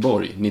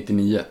Helsingborg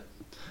 99.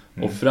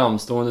 Och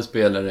framstående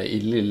spelare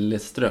i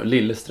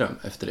Lilleström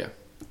efter det.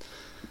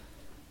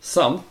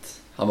 Samt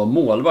han var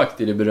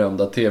målvakt i det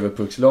berömda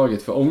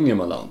TV-puckslaget för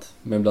Ångermanland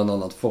med bland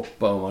annat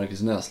Foppa och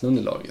Marcus Näslund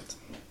i laget.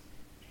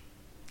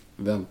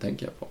 Vem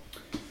tänker jag på?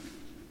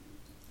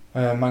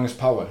 Magnus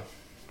Power.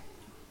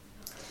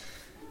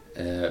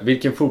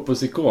 Vilken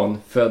fotbollsikon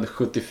född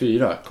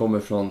 74 kommer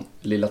från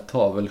Lilla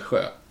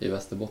Tavelsjö i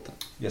Västerbotten?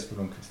 Jesper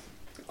Lundqvist.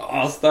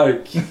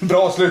 Stark.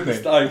 Bra avslutning.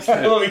 Stark slut.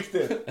 Det var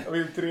viktigt. Jag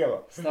vill 3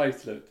 va?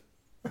 Starkt slut.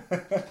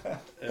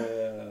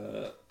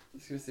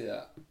 Ska vi se.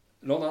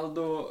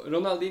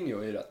 Ronaldinho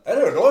är ju rätt. Är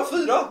det då?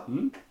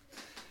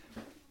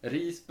 4?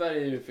 Risberg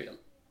är ju fel.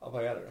 Ja,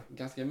 vad är det då?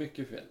 Ganska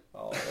mycket fel.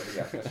 Ja,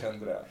 jag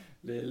kände det.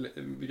 Det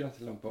är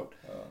ganska långt bort.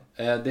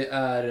 Det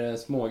är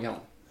Smågan.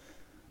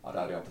 Ja, det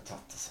hade jag inte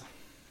tagit alltså.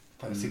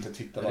 Jag sitter och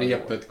tittar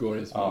repet går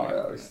i Smågan.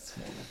 Ja, visst,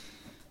 Smågan.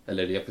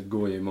 Eller repet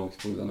går ju i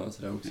Mångsbodarna och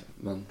sådär också.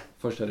 Men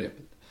första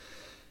repet.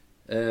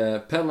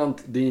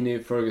 Pennant,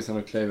 Deeney, Ferguson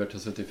och Kluivert har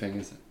suttit i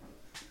fängelse.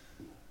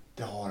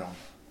 Det har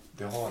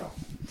de.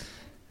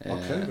 Ja,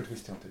 Kluivert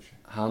visste jag inte.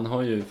 Han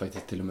har ju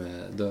faktiskt till och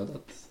med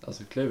dödat.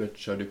 Alltså Kluivert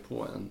körde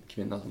på en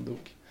kvinna som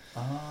dog.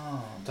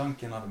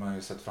 Duncan hade man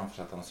ju sett framför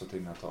sig att han har suttit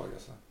inne ett tag.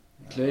 Alltså.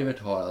 Kluivert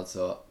har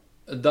alltså...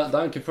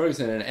 Duncan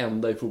Ferguson är den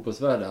enda i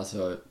fotbollsvärlden,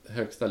 alltså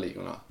högsta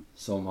ligorna,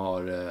 som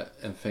har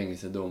en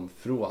fängelsedom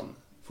från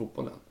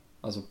fotbollen.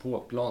 Alltså på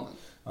planen.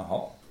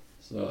 Jaha.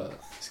 Så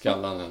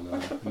skallar han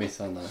och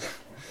misshandlar.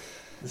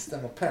 Det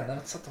stämmer. Pennan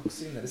satt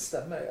också inne, det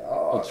stämmer.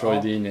 Ja, och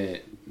Troy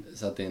Deeney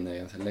satt inne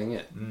ganska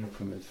länge.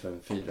 Kom ut för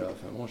 4-5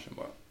 år sedan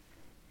bara.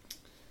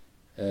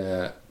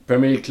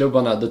 Premier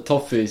League-klubbarna, The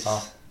Toffees,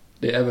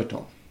 det är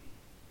Everton.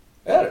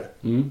 Är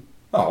det?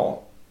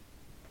 Ja.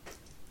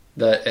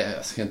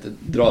 Jag ska inte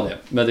dra det.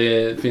 Men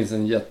det finns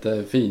en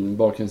jättefin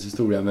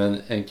bakgrundshistoria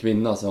med en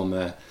kvinna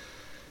som...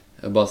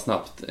 bara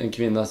snabbt. En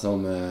kvinna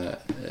som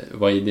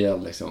var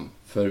ideell liksom,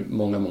 för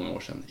många år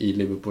sedan i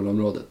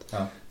Liverpool-området.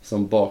 Ja.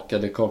 Som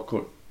bakade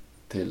kakor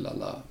till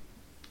alla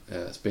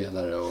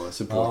spelare och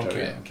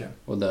supportrar. Okay.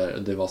 Och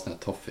det var såna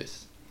här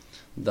Toffees.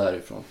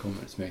 Därifrån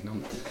kommer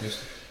smeknamnet. Just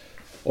det.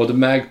 Och The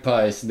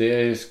Magpies, det är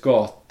ju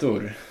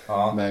skator.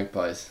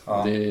 Magpies.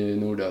 Ja. Det är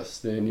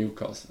nordöst, det är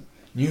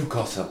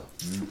Newcastle.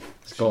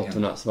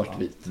 Skatorna,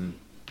 svartvit.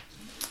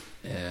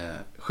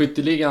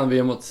 Skytteligan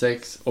VM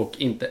 86 och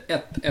inte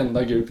ett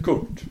enda gult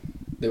kort.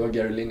 Det var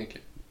Gary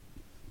Lineker.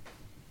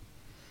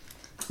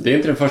 Det är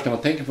inte den första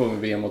man tänker på med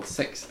VM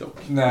 86 dock.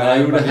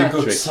 Nej, men det är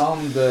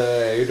Gudsand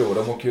ju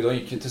då. De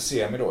gick ju till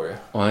semi då ju.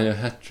 Och han gör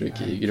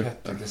hattrick i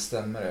gruppen. Det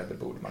stämmer, det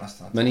borde man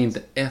nästan. Men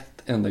inte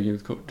ett enda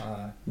gult kort.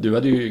 Nej. Du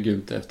hade ju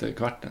gult efter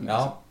kvarten.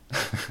 Ja.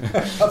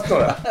 Att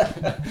kolla.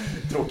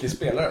 Tråkig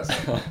spelare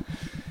alltså.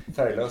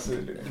 Färglös.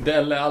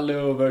 Dele Alli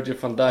och Virgil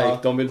van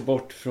Dijk, de vill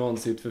bort från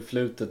sitt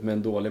förflutet med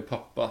en dålig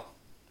pappa.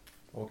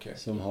 Okay.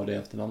 Som har det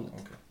efternamnet.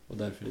 Okay. Och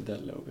därför är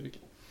Dele och Virgil.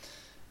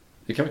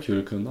 Det kan vara kul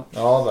att kunna.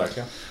 Ja,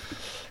 verkligen.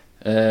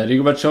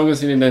 Rigobert Song och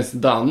Zinedine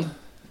Zidane,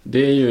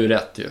 det är ju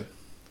rätt ju.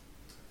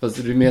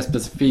 Fast det mer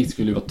specifikt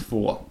skulle det vara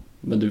 2.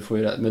 Men du får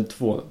ju rätt, men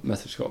 2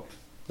 mästerskap.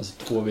 Alltså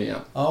 2 VM.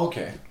 Ja,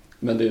 okej. Okay.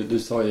 Men du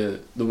sa ju,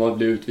 de har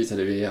blivit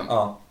utvisade i VM.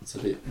 Ja. Så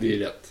det är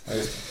rätt. Ja,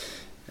 just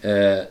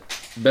det.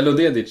 Bello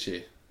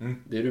Dedici.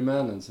 Det är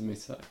rumänen som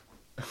missar.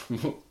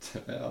 Mot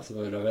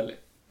Ravelli.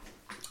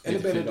 Eller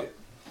Bello.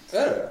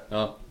 Är det?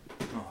 Ja.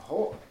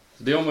 Jaha.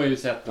 Det har man ju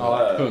sett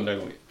 100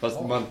 gånger.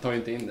 Fast man tar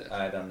inte in det.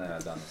 Nej, den är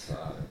så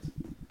här.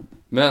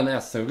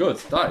 Men SM-guld,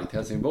 starkt.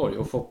 Helsingborg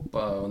och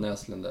Foppa och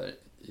Näslund där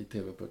i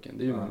TV-pucken.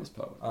 Det är ju Magnus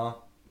Power.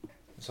 Ja.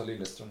 Så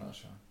Lilleström där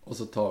så. Och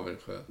så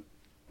Tavelsjö.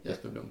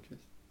 Jesper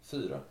Blomqvist.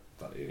 4.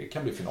 Det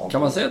kan bli final.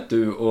 Kan man säga att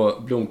du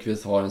och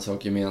Blomqvist har en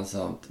sak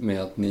gemensamt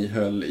med att ni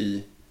höll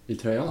i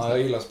tröjan? Ja, jag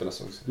gillar att spela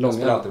så också. Jag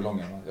spelar alltid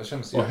långa. Jag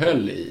känner och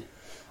höll i?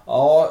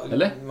 Ja,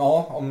 eller?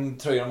 Ja, om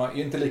tröjan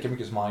inte lika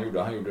mycket som han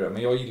gjorde det.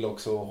 Men jag gillar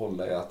också att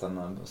hålla i att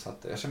den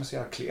satt. Jag känner mig så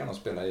jävla klen att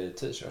spela i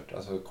t-shirt,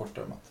 alltså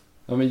kortärmat.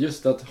 Ja, men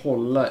just att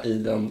hålla i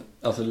den,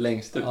 alltså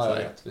längst ut. Ja, jag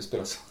vet. Vi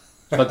spelar så.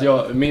 För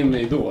att min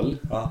idol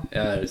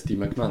är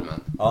Steve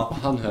McManaman. Ja.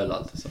 Han höll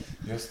alltid så.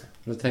 Just det.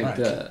 Då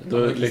tänkte jag,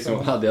 då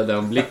liksom hade jag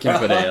den blicken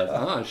för dig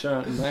att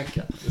kör en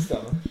Mäka. Det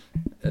stämmer.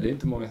 Det är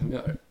inte många som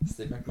gör.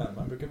 Steve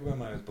McManaman brukar vara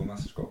med ut på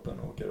mästerskapen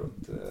och åka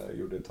runt,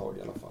 gjorde ett tag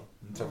i alla fall.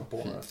 Träffa på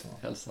honom.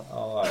 Hälsa.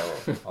 Ja,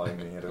 jag har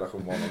ingen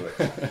relation med honom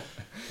direkt.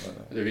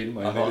 Det vill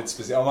man ju ha. Han är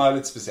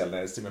lite speciell.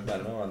 Nej, Steve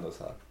McManaman var ändå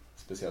så här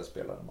speciell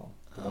spelare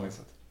på många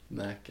sätt.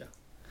 Mäka.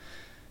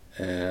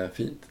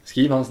 Fint.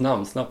 Skriv hans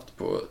namn snabbt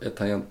på ett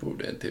tangentbord,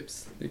 det är ett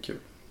tips. Det är kul.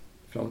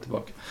 Fram och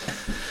tillbaka.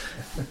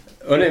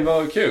 Hörrni,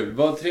 vad kul.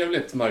 Vad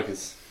trevligt,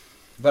 Marcus.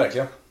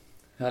 Verkligen.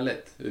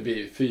 Härligt.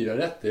 4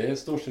 rätt, det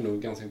står sig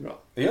nog ganska bra.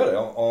 Det gör det.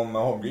 Om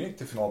Holmgren gick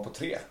till final på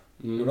 3.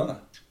 Gjorde han det?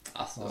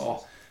 Alltså,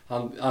 ja.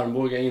 Han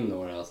armbågade in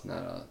några såna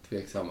här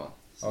tveksamma.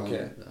 Så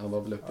han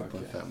var väl uppe på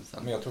en 5 sen.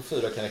 Men jag tror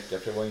 4 kan räcka,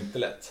 för det var inte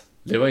lätt.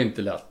 Det var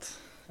inte lätt.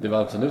 Det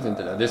var absolut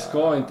inte lätt. Det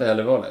ska inte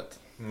heller vara lätt.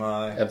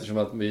 Nej. Eftersom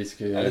att vi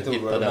ska ju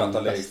hitta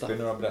den bästa. Nu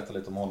har jag berättat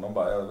lite om honom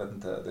bara. Jag vet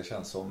inte, det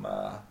känns som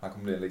han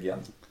kommer bli en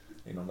legend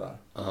inom det här.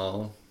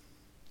 Ja,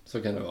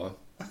 så kan det vara.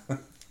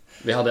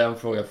 Vi hade en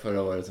fråga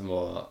förra året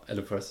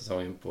förra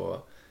säsongen på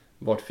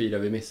vart firar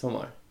vi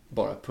midsommar?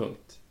 Bara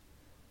punkt.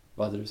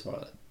 Vad hade du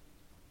svarat?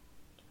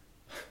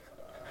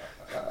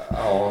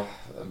 Ja,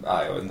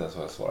 nej, jag vet inte ens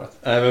vad jag svarat.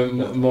 Nej,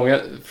 men många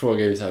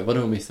frågar ju så här,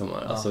 vadå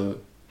midsommar? Ja. Alltså,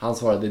 han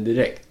svarade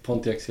direkt,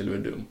 Pontiac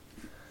Silverdome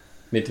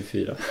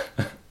 94.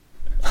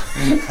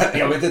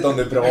 Jag vet inte om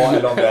det är bra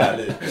eller om det är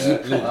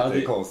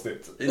lite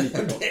konstigt.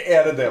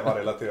 Är det man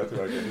relaterar till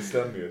verkligen?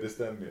 Det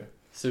stämmer ju.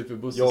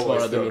 Superbussen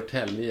svarade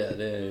Norrtälje,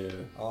 det är ju...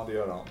 Ja, det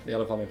gör han. Det är i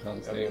alla fall en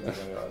chans. Jag vet inte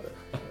om jag gör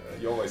det.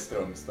 Jag var i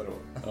Strömstad då.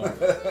 Ja.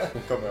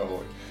 Kommer jag ihåg.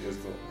 Just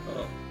då.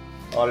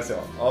 Ja, det ser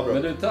man. Ja, bra.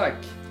 Men du, tack.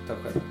 Tack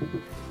själv.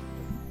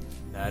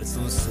 När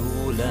som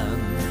solen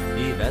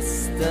i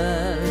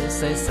väster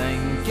sig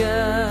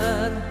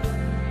sänker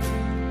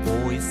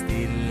och i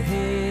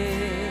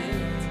stillhet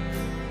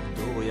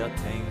då jag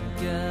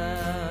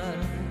tänker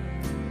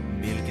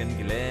vilken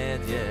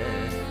glädje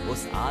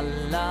oss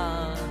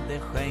alla det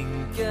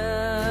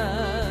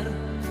skänker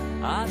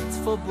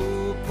att få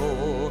bo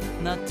på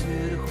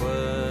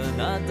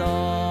natursköna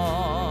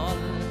dal.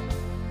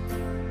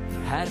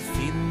 Här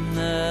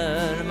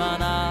finner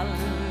man all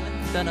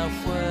denna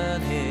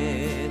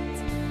skönhet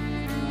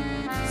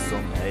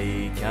som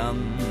ej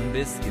kan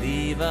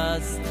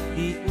beskrivas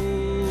i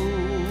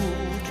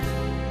ord.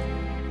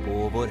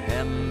 På vår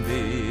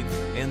hembygd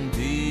en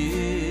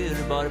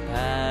dyrbar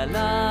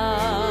pärla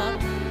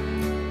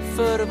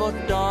för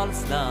vårt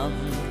Dalsland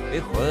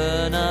är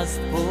skönast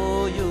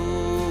på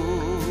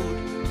jord.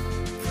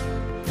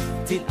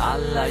 Till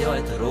alla jag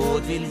ett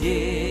råd vill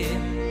ge,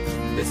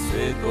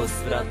 besök oss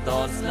för att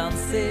Dalsland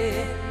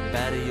se.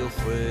 Berg och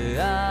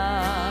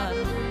sjöar,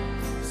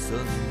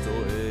 sund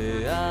och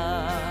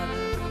öar,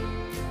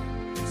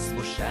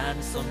 små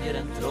stjärn som ger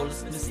en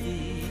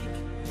trollsmystik.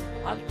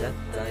 Allt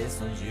detta är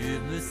som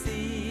ljuv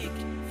musik,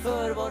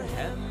 för vår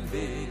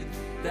hembygd,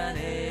 den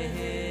är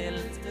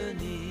helt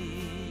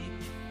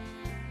unik.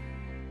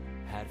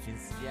 Här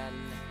finns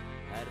fjäll,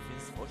 här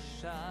finns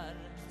forsar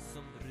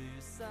som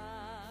brusar,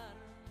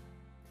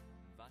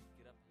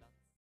 vackra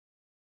platser.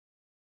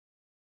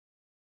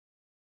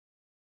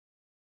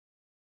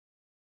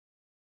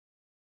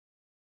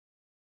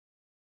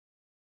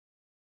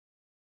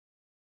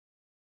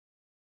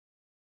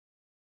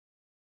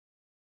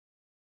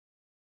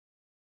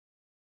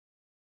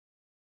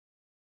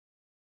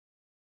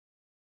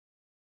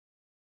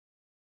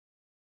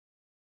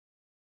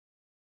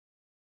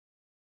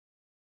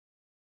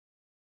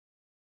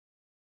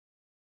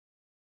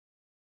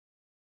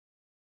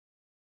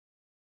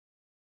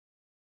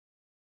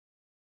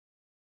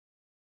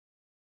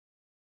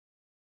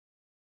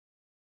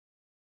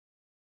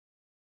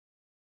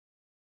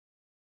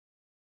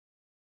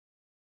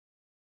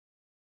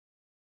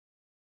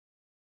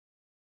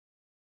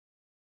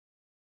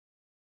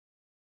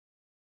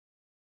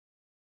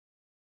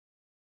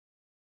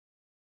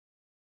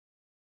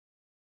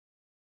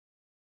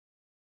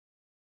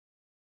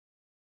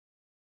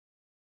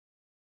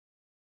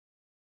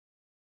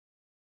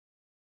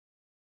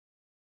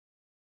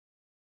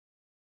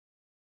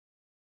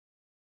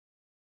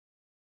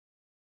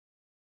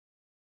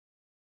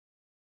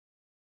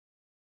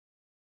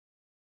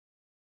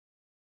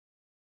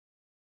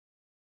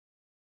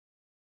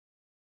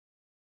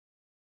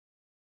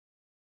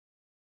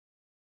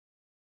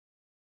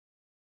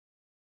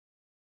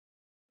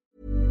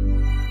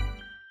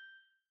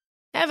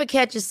 Ever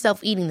catch yourself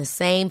eating the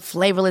same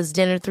flavorless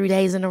dinner 3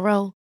 days in a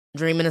row?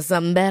 Dreaming of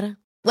something better?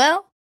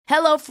 Well,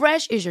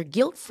 HelloFresh is your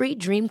guilt-free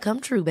dream come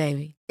true,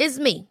 baby. It's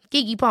me,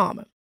 Keke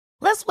Palmer.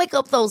 Let's wake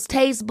up those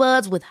taste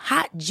buds with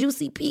hot,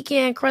 juicy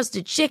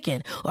pecan-crusted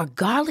chicken or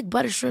garlic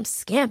butter shrimp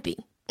scampi.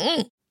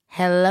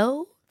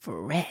 Hello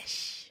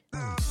Fresh.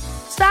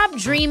 Stop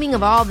dreaming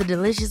of all the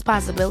delicious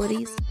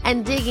possibilities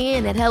and dig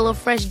in at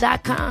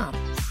HelloFresh.com.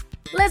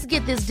 Let's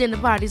get this dinner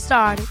party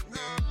started.